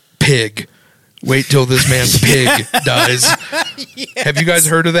 Pig. Wait till this man's pig dies. Have you guys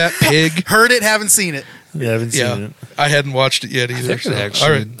heard of that? Pig? Heard it, haven't seen it. Yeah, I haven't seen Yeah. it. I hadn't watched it yet I either. think it so- actually,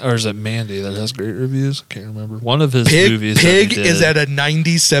 all right. or is it Mandy that has great reviews? I can't remember. One of his Pig, movies. Pig that he is did- at a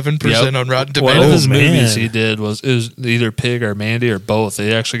 97% on Rotten One Tomatoes. of his man. movies he did was either Pig or Mandy or both.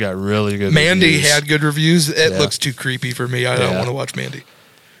 They actually got really good. Mandy reviews. had good reviews. It Yeah. looks too creepy for me. I don't Yeah. want to watch Mandy.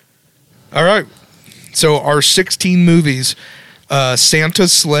 All right. So our 16 movies,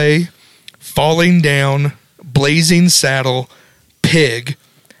 Santa's Sleigh, Falling Down, Blazing Saddle, Pig,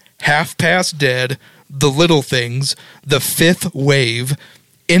 Half Past Dead, The Little Things, The Fifth Wave,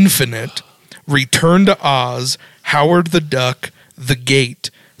 Infinite, Return to Oz, Howard the Duck, The Gate,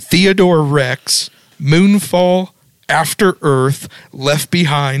 Theodore Rex, Moonfall, After Earth, Left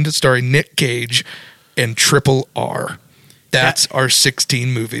Behind, starring Nick Cage, and Triple R. That's our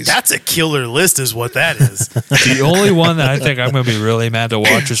 16 movies. That's a killer list, is what that is. The only one that I think I'm going to be really mad to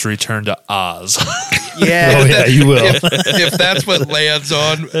watch is Return to Oz. Yeah. Oh yeah, you will. if that's what lands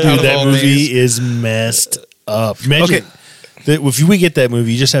on Dude, out of that all movie these. is messed up. Imagine Okay. that if we get that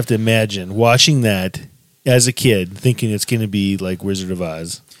movie, you just have to imagine watching that as a kid, thinking it's going to be like Wizard of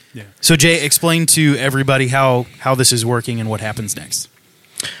Oz. So Jay, explain to everybody how this is working and what happens next.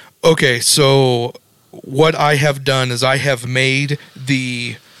 Okay, so what I have done is I have made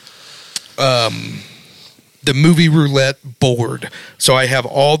the Movie Roulette board. So I have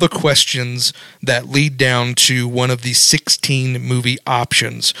all the questions that lead down to one of the 16 movie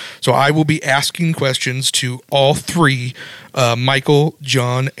options. So I will be asking questions to all three, Michael,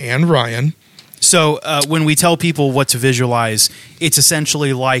 John, and Ryan. So when we tell people what to visualize, it's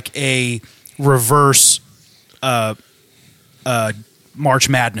essentially like a reverse March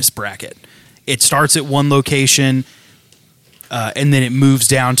Madness bracket. It starts at one location. and then it moves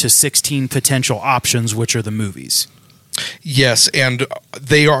down to 16 potential options, which are the movies. Yes, and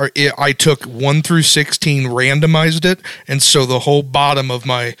they are. I took 1 through 16, randomized it, and so the whole bottom of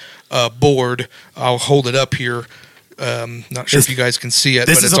my board, I'll hold it up here. Not sure if you guys can see it,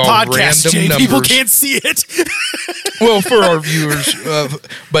 This but is it's a all podcast, random Jay. numbers. People can't see it. Well, for our viewers,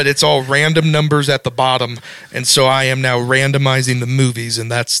 but it's all random numbers at the bottom, and so I am now randomizing the movies,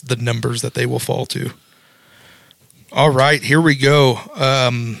 and that's the numbers that they will fall to. All right, here we go.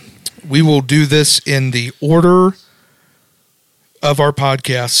 We will do this in the order of our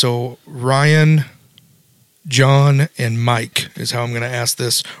podcast. So Ryan, John, and Mike is how I'm going to ask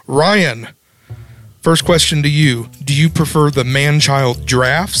this. Ryan, first question to you. Do you prefer the Man-Child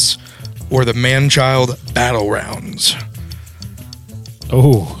drafts or the Man-Child battle rounds?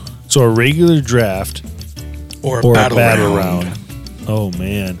 Oh, so a regular draft Or or battle a battle round? round. Oh,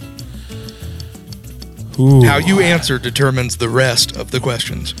 man. Ooh, How you answer determines the rest of the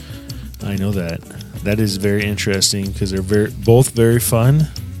questions. I know that. That is very interesting because they're both very fun.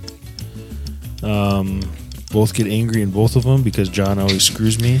 Both get angry in both of them because John always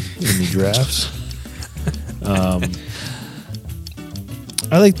screws me in the drafts.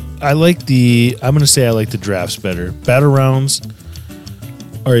 I like the drafts better. Battle rounds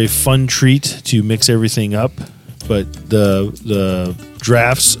are a fun treat to mix everything up, but the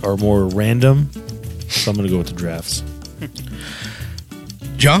drafts are more random. So I'm going to go with the drafts.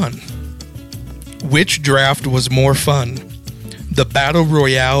 John, which draft was more fun? The battle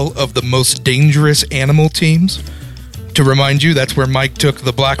royale of the most dangerous animal teams? To remind you, that's where Mike took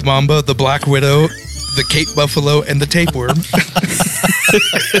the Black Mamba, the Black Widow, the Cape Buffalo, and the Tapeworm.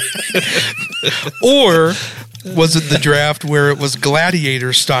 Or was it the draft where it was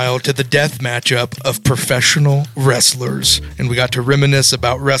gladiator style to the death matchup of professional wrestlers? And we got to reminisce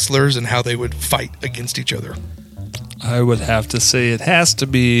about wrestlers and how they would fight against each other. I would have to say it has to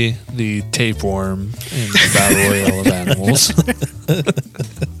be the tapeworm in the Battle Royale of Animals.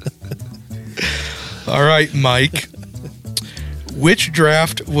 All right, Mike. Which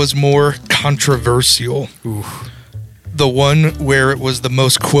draft was more controversial? Ooh. The one where it was the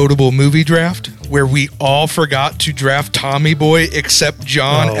most quotable movie draft, where we all forgot to draft Tommy Boy except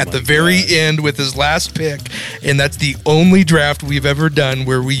John at the very end with his last pick, and that's the only draft we've ever done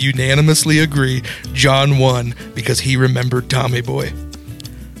where we unanimously agree John won because he remembered Tommy Boy.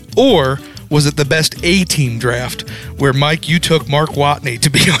 Or was it the best A-team draft, where Mike, you took Mark Watney to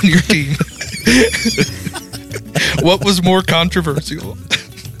be on your team? What was more controversial?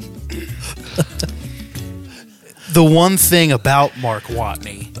 The one thing about Mark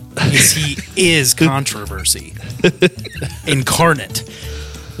Watney is he is controversy incarnate.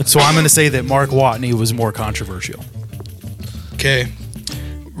 So I'm going to say that Mark Watney was more controversial. Okay.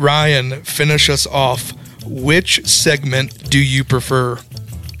 Ryan, finish us off. Which segment do you prefer?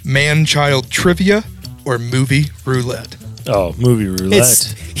 Man-Child Trivia or Movie Roulette? Oh, Movie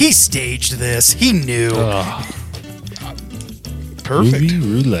Roulette. He staged this. He knew. Perfect. Movie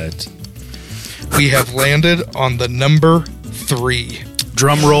Roulette. We have landed on the number 3.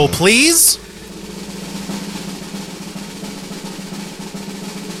 Drum roll, please.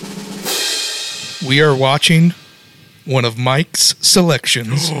 We are watching one of Mike's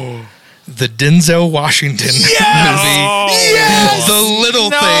selections. The Denzel Washington movie. Yes! The Little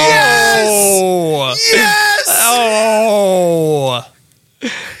Thing. Yes! Oh!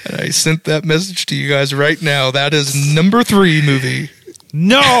 And I sent that message to you guys right now. That is number 3 movie.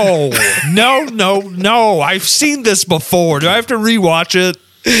 No! I've seen this before. Do I have to rewatch it?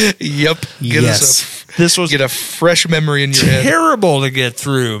 Yep. Get a fresh memory in your head. Terrible to get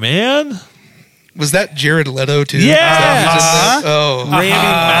through, man. Was that Jared Leto too? Yeah. Oh, Rami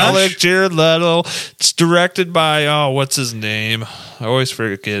Malek, Jared Leto. It's directed by what's his name? I always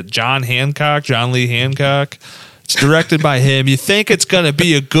forget. John Lee Hancock. It's directed by him. You think it's gonna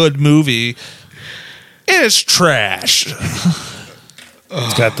be a good movie, and it's trash.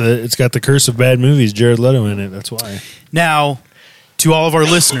 It's got the curse of bad movies, Jared Leto in it. That's why. Now, to all of our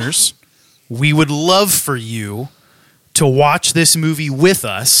listeners, we would love for you to watch this movie with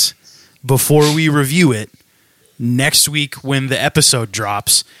us before we review it next week when the episode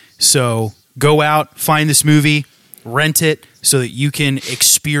drops. So go out, find this movie, rent it so that you can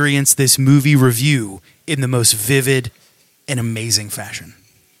experience this movie review in the most vivid and amazing fashion.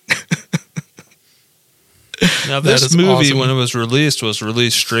 Now, this movie, when it was released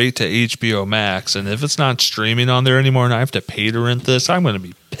straight to HBO Max. And if it's not streaming on there anymore and I have to pay to rent this, I'm going to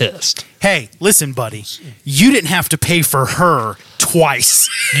be pissed. Hey, listen, buddy. You didn't have to pay for her twice.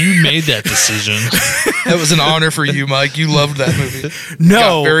 You made that decision. That was an honor for you, Mike. You loved that movie. No.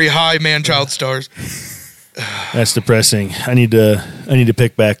 Got very high man-child stars. That's depressing. I need to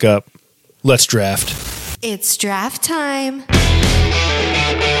pick back up. Let's draft. It's draft time.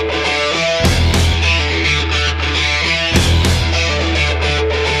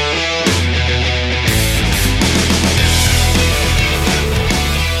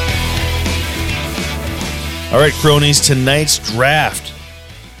 All right, cronies, tonight's draft.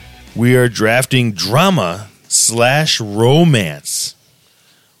 We are drafting drama/romance.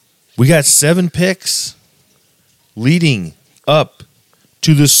 We got 7 picks leading up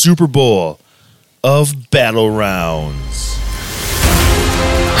to the Super Bowl of Battle Rounds.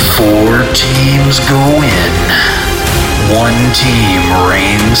 4 teams go in. 1 team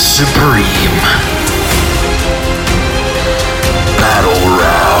reigns supreme. Battle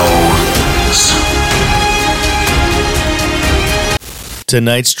Rounds.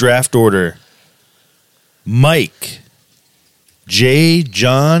 Tonight's draft order: Mike, Jay,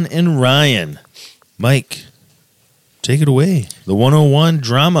 John, and Ryan. Mike, take it away. The 101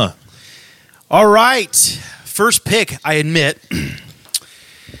 drama. All right. First pick, I admit,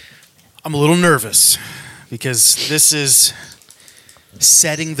 I'm a little nervous because this is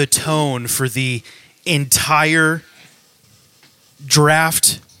setting the tone for the entire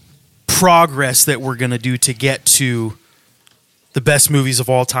draft progress that we're going to do to get to the best movies of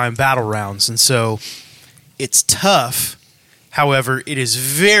all time, Battle Rounds. And so it's tough. However, it is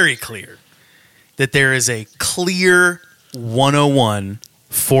very clear that there is a clear 101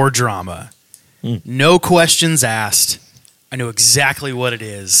 for drama. No questions asked. I know exactly what it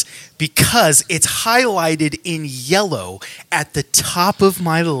is because it's highlighted in yellow at the top of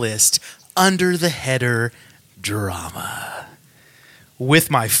my list under the header drama. With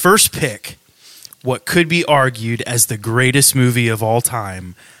my first pick, what could be argued as the greatest movie of all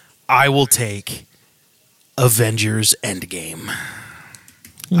time, I will take Avengers Endgame.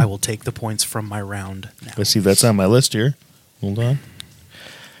 I will take the points from my round now. Let's see if that's on my list here. Hold on.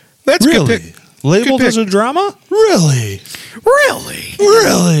 That's Really? a good pick. Labeled Good as a drama? Really? Really?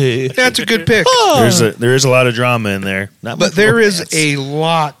 Really? That's a good pick. There is a lot of drama in there. Not But much there is romance. a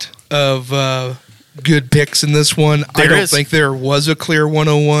lot of good picks in this one. I There don't is. think there was a clear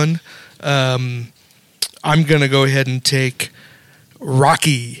 101. I'm going to go ahead and take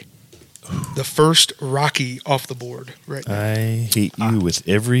Rocky, the first Rocky off the board right now. I hate you with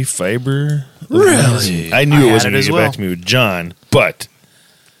every fiber. Really? I knew I it had wasn't it going as to get well. back to me with John, but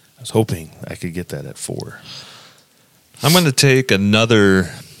I was hoping I could get that at 4. I'm going to take another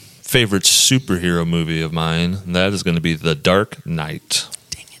favorite superhero movie of mine, and that is going to be The Dark Knight.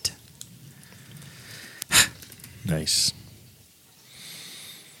 Dang it. Nice.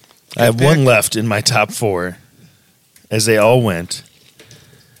 I have one left in my top 4, as they all went.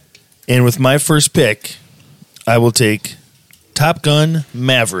 And with my first pick, I will take Top Gun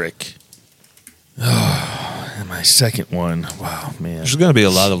Maverick. Oh, and my second one. Wow, man. There's going to be a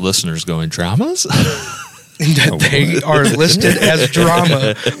lot of listeners going, dramas? They are listed as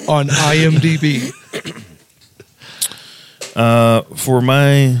drama on IMDb. For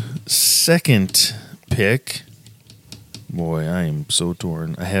my second pick, boy, I am so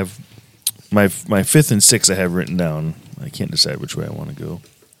torn. I have my 5th and 6th I have written down. I can't decide which way I want to go.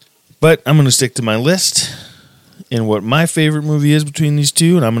 But I'm going to stick to my list and what my favorite movie is between these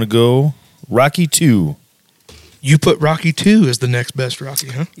two, and I'm going to go Rocky 2. You put Rocky 2 as the next best Rocky,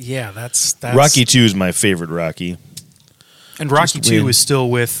 huh? Yeah, that's Rocky 2 is my favorite Rocky. And Rocky Just 2 win. is still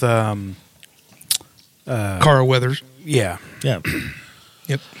with Carl Weathers. yeah. Yeah.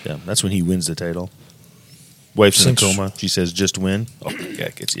 Yep. Yeah, that's when he wins the title. Wife's in a Since- coma. She says, just win. Oh, yeah,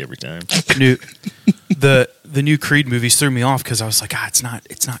 it gets you every time. The new Creed movies threw me off because I was like, it's not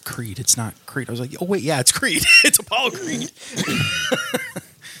Creed. It's not Creed. I was like, oh wait, yeah, it's Creed. It's Apollo Creed.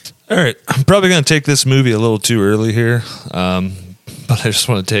 All right. I'm probably going to take this movie a little too early here, but I just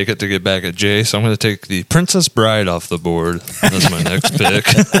want to take it to get back at Jay. So I'm going to take The Princess Bride off the board. That's my next pick.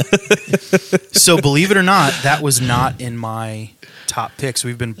 So believe it or not, that was not in my top picks.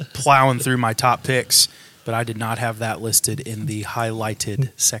 We've been plowing through my top picks, but I did not have that listed in the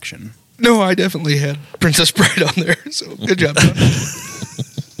highlighted section. No, I definitely had Princess Bride on there. So good job, John.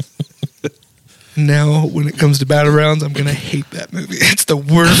 Now, when it comes to Battle Rounds, I'm going to hate that movie. It's the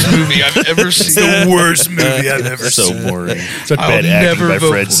worst movie I've ever seen. The worst movie I've ever So seen. boring. Such I'll bad acting never by vote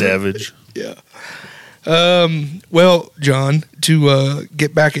Fred for it. Savage. Yeah. Well, John, to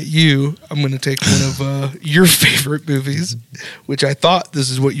get back at you, I'm going to take one of your favorite movies, which I thought this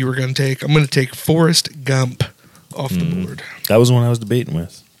is what you were going to take. I'm going to take Forrest Gump off the board. That was the one I was debating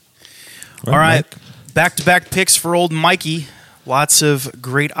with. All right, back-to-back picks for old Mikey. Lots of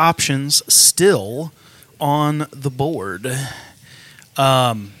great options still on the board.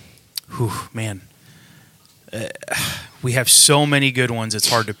 Man, We have so many good ones, it's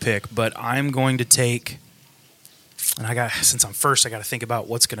hard to pick. But I'm going to take, and since I'm first, I got to think about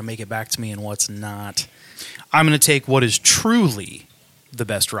what's going to make it back to me and what's not. I'm going to take what is truly the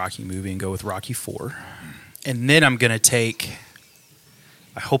best Rocky movie and go with Rocky 4. And then I'm going to take,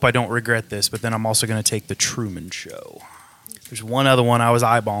 I hope I don't regret this, but then I'm also going to take The Truman Show. There's one other one I was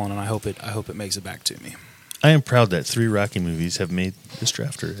eyeballing, and I hope it makes it back to me. I am proud that 3 Rocky movies have made this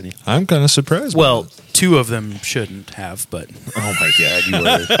draft already. I'm kind of surprised. Well, 2 of them shouldn't have, but... Oh, my God. You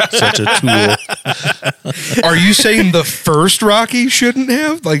are such a tool. Are you saying the first Rocky shouldn't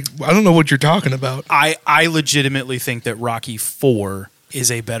have? Like, I don't know what you're talking about. I legitimately think that Rocky 4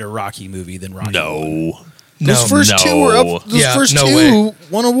 is a better Rocky movie than Rocky 1. Those first 2 were up. Those first 2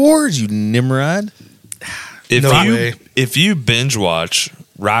 won awards, you Nimrod. If you binge watch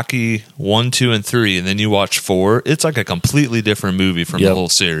Rocky 1, 2, and 3, and then you watch 4, it's like a completely different movie from the whole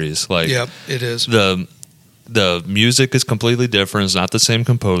series. Like, yep, it is. The music is completely different. It's not the same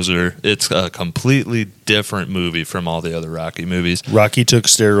composer. It's a completely different movie from all the other Rocky movies. Rocky took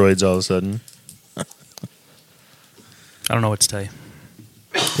steroids all of a sudden. I don't know what to tell you.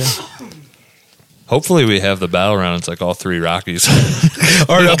 Hopefully we have the battle rounds like all 3 Rockies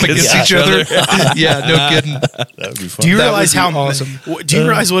are up against each other. Yeah, no kidding. That would be fun. Do you realize how awesome? Do you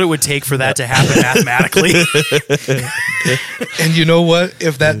realize what it would take for that to happen mathematically? And you know what?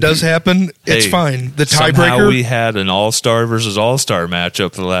 If that does happen, it's fine. The tiebreaker. We had an all-star versus all-star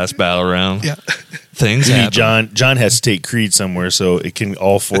matchup for the last battle round. Yeah. Things happen. John has to take Creed somewhere, so it can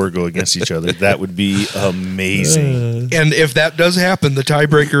all 4 go against each other. That would be amazing. And if that does happen, the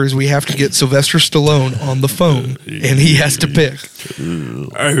tiebreaker is we have to get Sylvester Stallone on the phone, and he has to pick.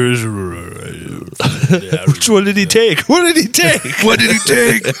 Which one did he take? What did he take? What did he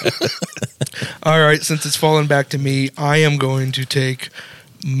take? All right, since it's fallen back to me, I am going to take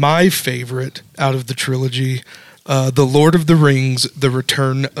my favorite out of the trilogy, The Lord of the Rings, The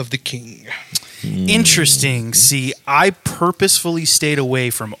Return of the King. Interesting. See, I purposefully stayed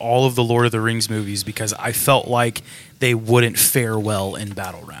away from all of the Lord of the Rings movies because I felt like they wouldn't fare well in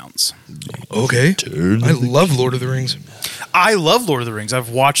battle rounds. Okay. I love Lord of the Rings. I love Lord of the Rings.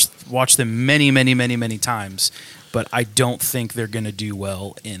 I've watched them many times, but I don't think they're going to do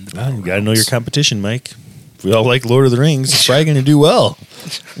well in the battle rounds. You got to know your competition, Mike. If we all like Lord of the Rings, it's probably going to do well.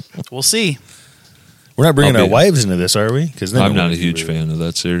 We'll see. We're not bringing our wives into this, are we? Because I'm not a huge fan of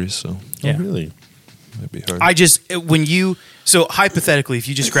that series, so yeah, really, might be hard. So hypothetically, if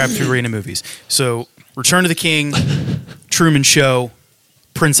you just grab 3 random movies, so Return of the King, Truman Show,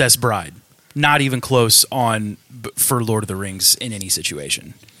 Princess Bride, not even close for Lord of the Rings in any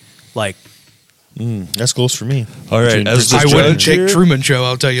situation. Like, that's close for me. All right, I wouldn't take Truman Show.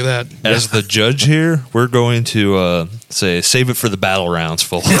 I'll tell you that. As the judge here, we're going to save it for the battle rounds,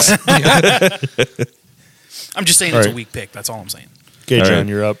 folks. I'm just saying it's a weak pick. That's all I'm saying. Okay, John,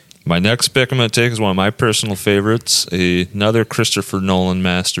 you're up. My next pick I'm going to take is one of my personal favorites, another Christopher Nolan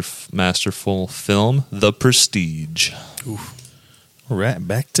masterful film, The Prestige. Oof. All right,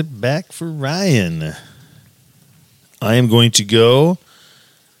 back to back for Ryan. I am going to go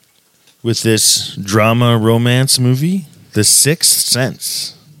with this drama romance movie, The Sixth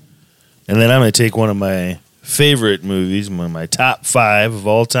Sense. And then I'm going to take one of my favorite movies, one of my top 5 of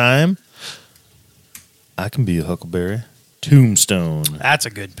all time. I Can Be a Huckleberry. Tombstone. That's a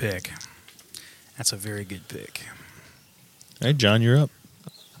good pick. That's a very good pick. All right, John, you're up.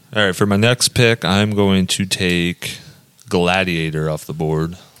 All right, for my next pick, I'm going to take Gladiator off the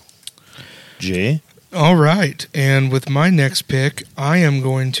board. Jay? All right, and with my next pick, I am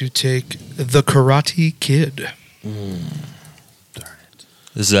going to take The Karate Kid. Darn it.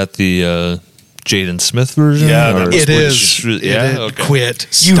 Is that the Jaden Smith version? Yeah, it is. Okay. Quit.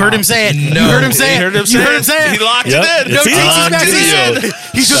 Stop. You heard him say it. No. You heard him say it. He locked it in. No takes back in.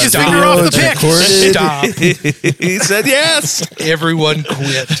 He took his finger off the pick. Stop. He said yes. Everyone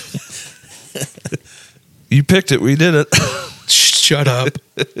quit. You picked it. We did it. Shut up.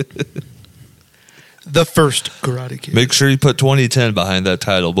 The first Karate Kid. Make sure you put 2010 behind that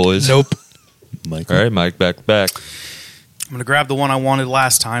title, boys. Nope. Michael. All right, Mike, back. I'm going to grab the one I wanted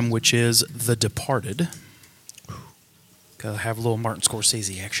last time, which is The Departed. Got to have a little Martin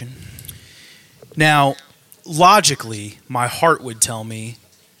Scorsese action. Now, logically, my heart would tell me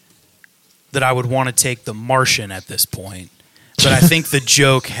that I would want to take The Martian at this point, but I think the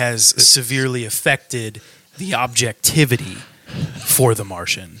joke has severely affected the objectivity for The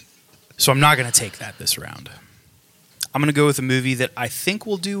Martian. So I'm not going to take that this round. I'm going to go with a movie that I think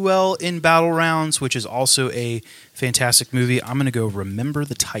will do well in battle rounds, which is also a fantastic movie. I'm going to go Remember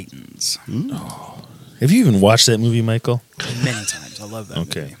the Titans. Oh. Have you even watched that movie, Michael? Many times. I love that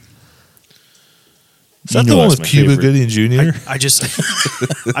movie. Is that the one with Cuba Gooding Jr.? I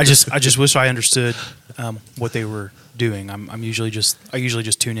just wish I understood what they were doing. I usually just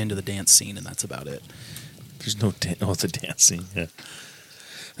tune into the dance scene, and that's about it. There's no it's a dance scene. Yeah.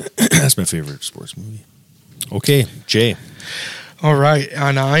 That's my favorite sports movie. Okay, Jay. All right,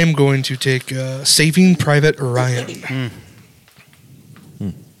 and I am going to take Saving Private Ryan.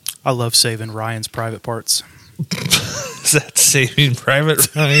 I love saving Ryan's private parts. Is that Saving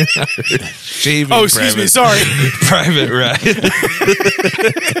Private Ryan? Shaving excuse me, sorry. Private Ryan.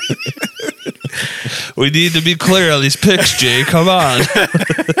 We need to be clear on these picks, Jay. Come on.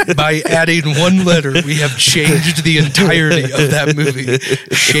 By adding one letter, we have changed the entirety of that movie.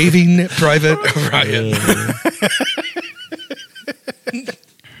 Shaving Private Ryan.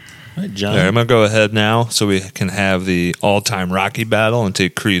 All right, John. All right, I'm going to go ahead now so we can have the all-time Rocky battle and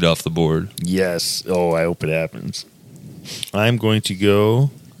take Creed off the board. Yes. Oh, I hope it happens. I'm going to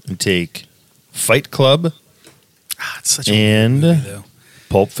go and take Fight Club It's such a weird movie, though.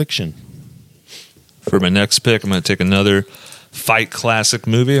 Pulp Fiction. For my next pick, I'm going to take another fight classic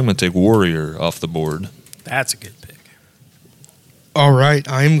movie. I'm going to take Warrior off the board. That's a good pick. All right,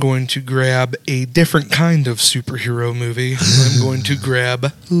 I'm going to grab a different kind of superhero movie. I'm going to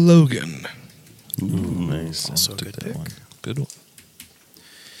grab Logan. Ooh, nice. Also a good pick. Good one.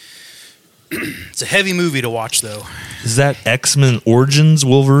 It's a heavy movie to watch, though. Is that X-Men Origins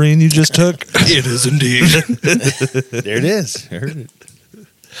Wolverine you just took? It is indeed. There it is. I heard it.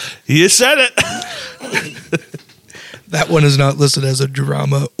 You said it. That one is not listed as a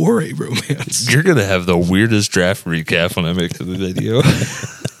drama or a romance. You're going to have the weirdest draft recap when I make the video.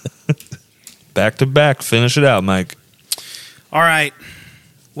 Back to back. Finish it out, Mike. All right.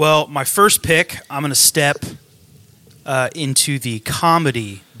 Well, my first pick, I'm going to step into the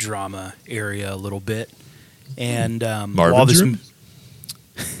comedy drama area a little bit. And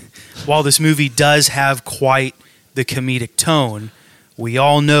while this movie does have quite the comedic tone, we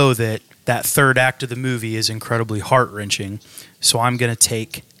all know that third act of the movie is incredibly heart-wrenching. So I'm going to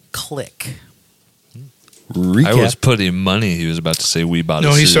take Click. Recap. I was putting money he was about to say We Bought a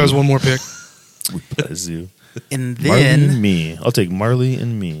No, he Zoo. still has one more pick. We Bought a Zoo. And Marley then and Me. I'll take Marley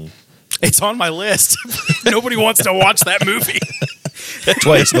and Me. it's on my list. Nobody wants to watch that movie.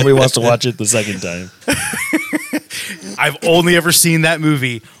 Twice. Nobody wants to watch it the second time. I've only ever seen that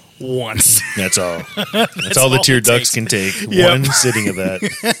movie once. That's all. That's all the all tear it ducts takes. can take. Yep. One sitting of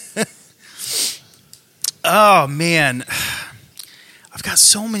that. Oh man, I've got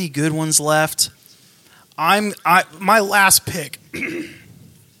so many good ones left. My last pick.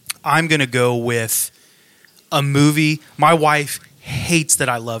 I'm gonna go with a movie. My wife hates that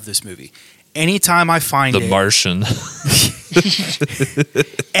I love this movie. Anytime I find The Martian.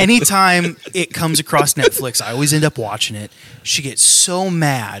 anytime it comes across Netflix, I always end up watching it. She gets so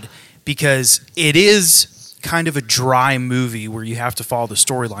mad because it is kind of a dry movie where you have to follow the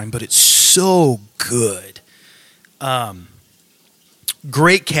storyline, but it's so good.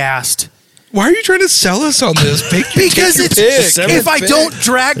 Great cast. Why are you trying to sell us on this? Because it's pick. if I don't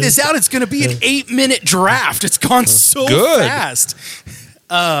drag this out, it's going to be an 8-minute draft. It's gone so Good. fast.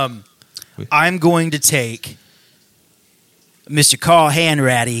 I'm going to take Mr. Carl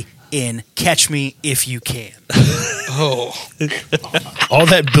Hanratty in Catch Me If You Can. Oh, All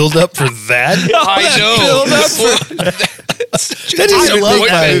that build up for that? I know. That didn't I even love make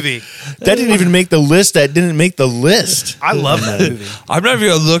that my- movie. That didn't even make the list. That didn't make the list. I love that movie. I'm not even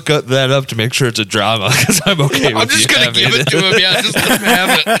going to look that up to make sure it's a drama because I'm okay with I'm just you going to having give it to him. Yeah, just let him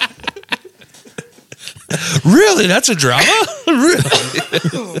have it. Really? That's a drama? Really?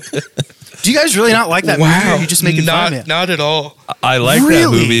 Do you guys really not like that movie? Or are you just making fun of it? Not at all. I like that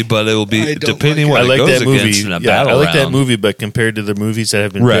Really? movie, but it will I be don't depending like what I it like goes that movie. against in a Yeah, battle I like that round. movie, but compared to the movies that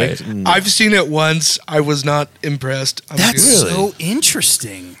have been Right. picked, I've seen it once. I was not impressed. That's Really? so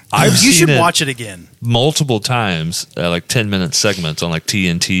interesting. I've You seen should it watch it again. multiple times, like 10-minute segments on like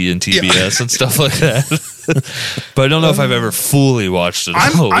TNT and TBS and stuff like that. But I don't know if I've ever fully watched it.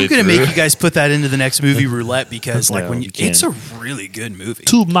 I'm going going to make you guys put that into the next movie roulette because, like, No, when you can't. it's a really good movie.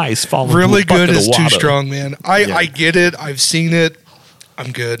 Two mice falling Really into a good bucket is of too water. strong, man. I get it. I've seen it.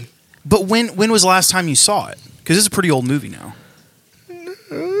 I'm good. But when was the last time you saw it? Because it's a pretty old movie now.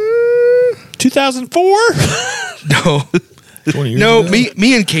 2004? No, 20 years no. ago?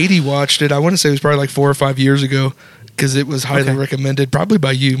 Me and Katie watched it. I want to say it was probably like 4 or 5 years ago because it was highly recommended, probably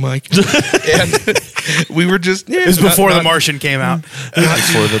by you, Mike. And we were just It was before The Martian came out.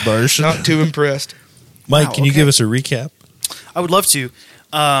 Before the Martian. not too impressed. Mike, Wow, can you okay. give us a recap? I would love to.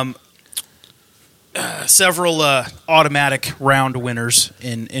 Several automatic round winners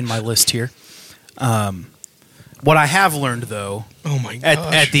in my list here. What I have learned, though, Oh my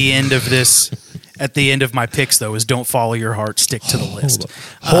gosh. at the end of this at the end of my picks, though, is don't follow your heart, stick to the list.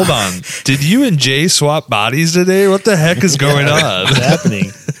 Hold on. Did you and Jay swap bodies today? What the heck is going on? What's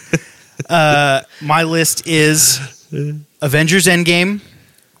happening? My list is Avengers Endgame,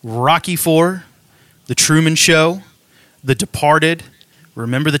 Rocky IV, The Truman Show, The Departed,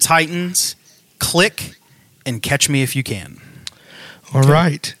 Remember the Titans, Click, and Catch Me If You Can. All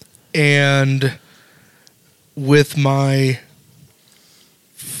right. And with my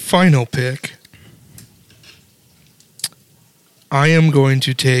final pick, I am going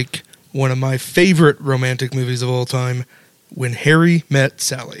to take one of my favorite romantic movies of all time, When Harry Met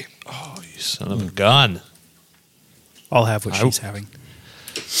Sally. Oh, you son of a gun. I'll have what she's having.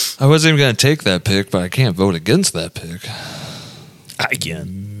 I wasn't even going to take that pick, but I can't vote against that pick. I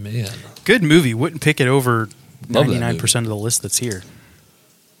can. Man. Good movie. Wouldn't pick it over Love that 99% of the list that's here.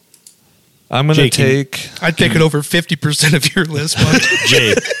 I'm going to take... I'd take it over 50% of your list, Mike.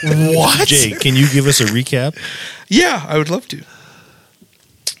 Jay. What? Jay, can you give us a recap? Yeah, I would love to.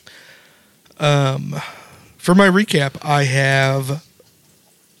 For my recap, I have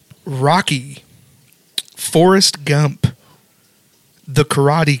Rocky, Forrest Gump, The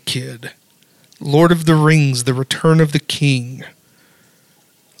Karate Kid, Lord of the Rings, The Return of the King,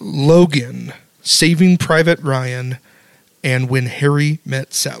 Logan, Saving Private Ryan, and When Harry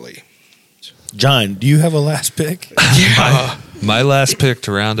Met Sally. John, do you have a last pick? Yeah. My last pick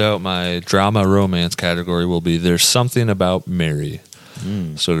to round out my drama romance category will be There's Something About Mary.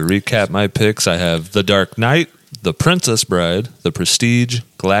 So to recap my picks, I have The Dark Knight, The Princess Bride, The Prestige,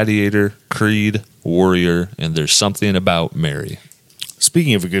 Gladiator, Creed, Warrior, and There's Something About Mary.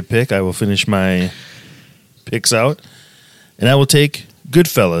 Speaking of a good pick, I will finish my picks out, and I will take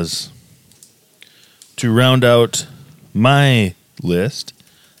Goodfellas. To round out my list,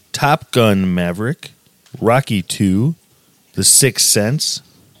 Top Gun Maverick, Rocky II, The Sixth Sense,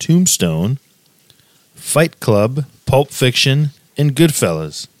 Tombstone, Fight Club, Pulp Fiction, and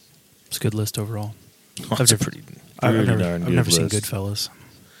Goodfellas. It's a good list overall. That's a pretty I've darn never good seen list. Goodfellas.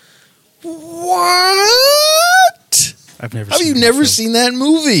 What? I've never. Have seen you never Goodfellas. seen that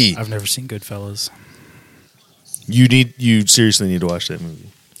movie? I've never seen Goodfellas. You seriously need to watch that movie.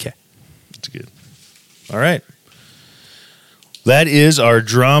 Okay, It's good. All right. That is our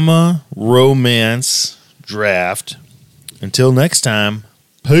drama romance draft. Until next time,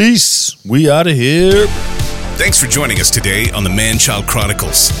 peace. We out of here. Thanks for joining us today on the Man-Child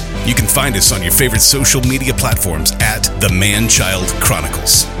Chronicles. You can find us on your favorite social media platforms at the Man-Child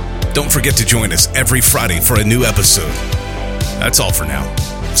Chronicles. Don't forget to join us every Friday for a new episode. That's all for now.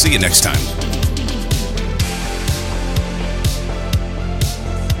 See you next time.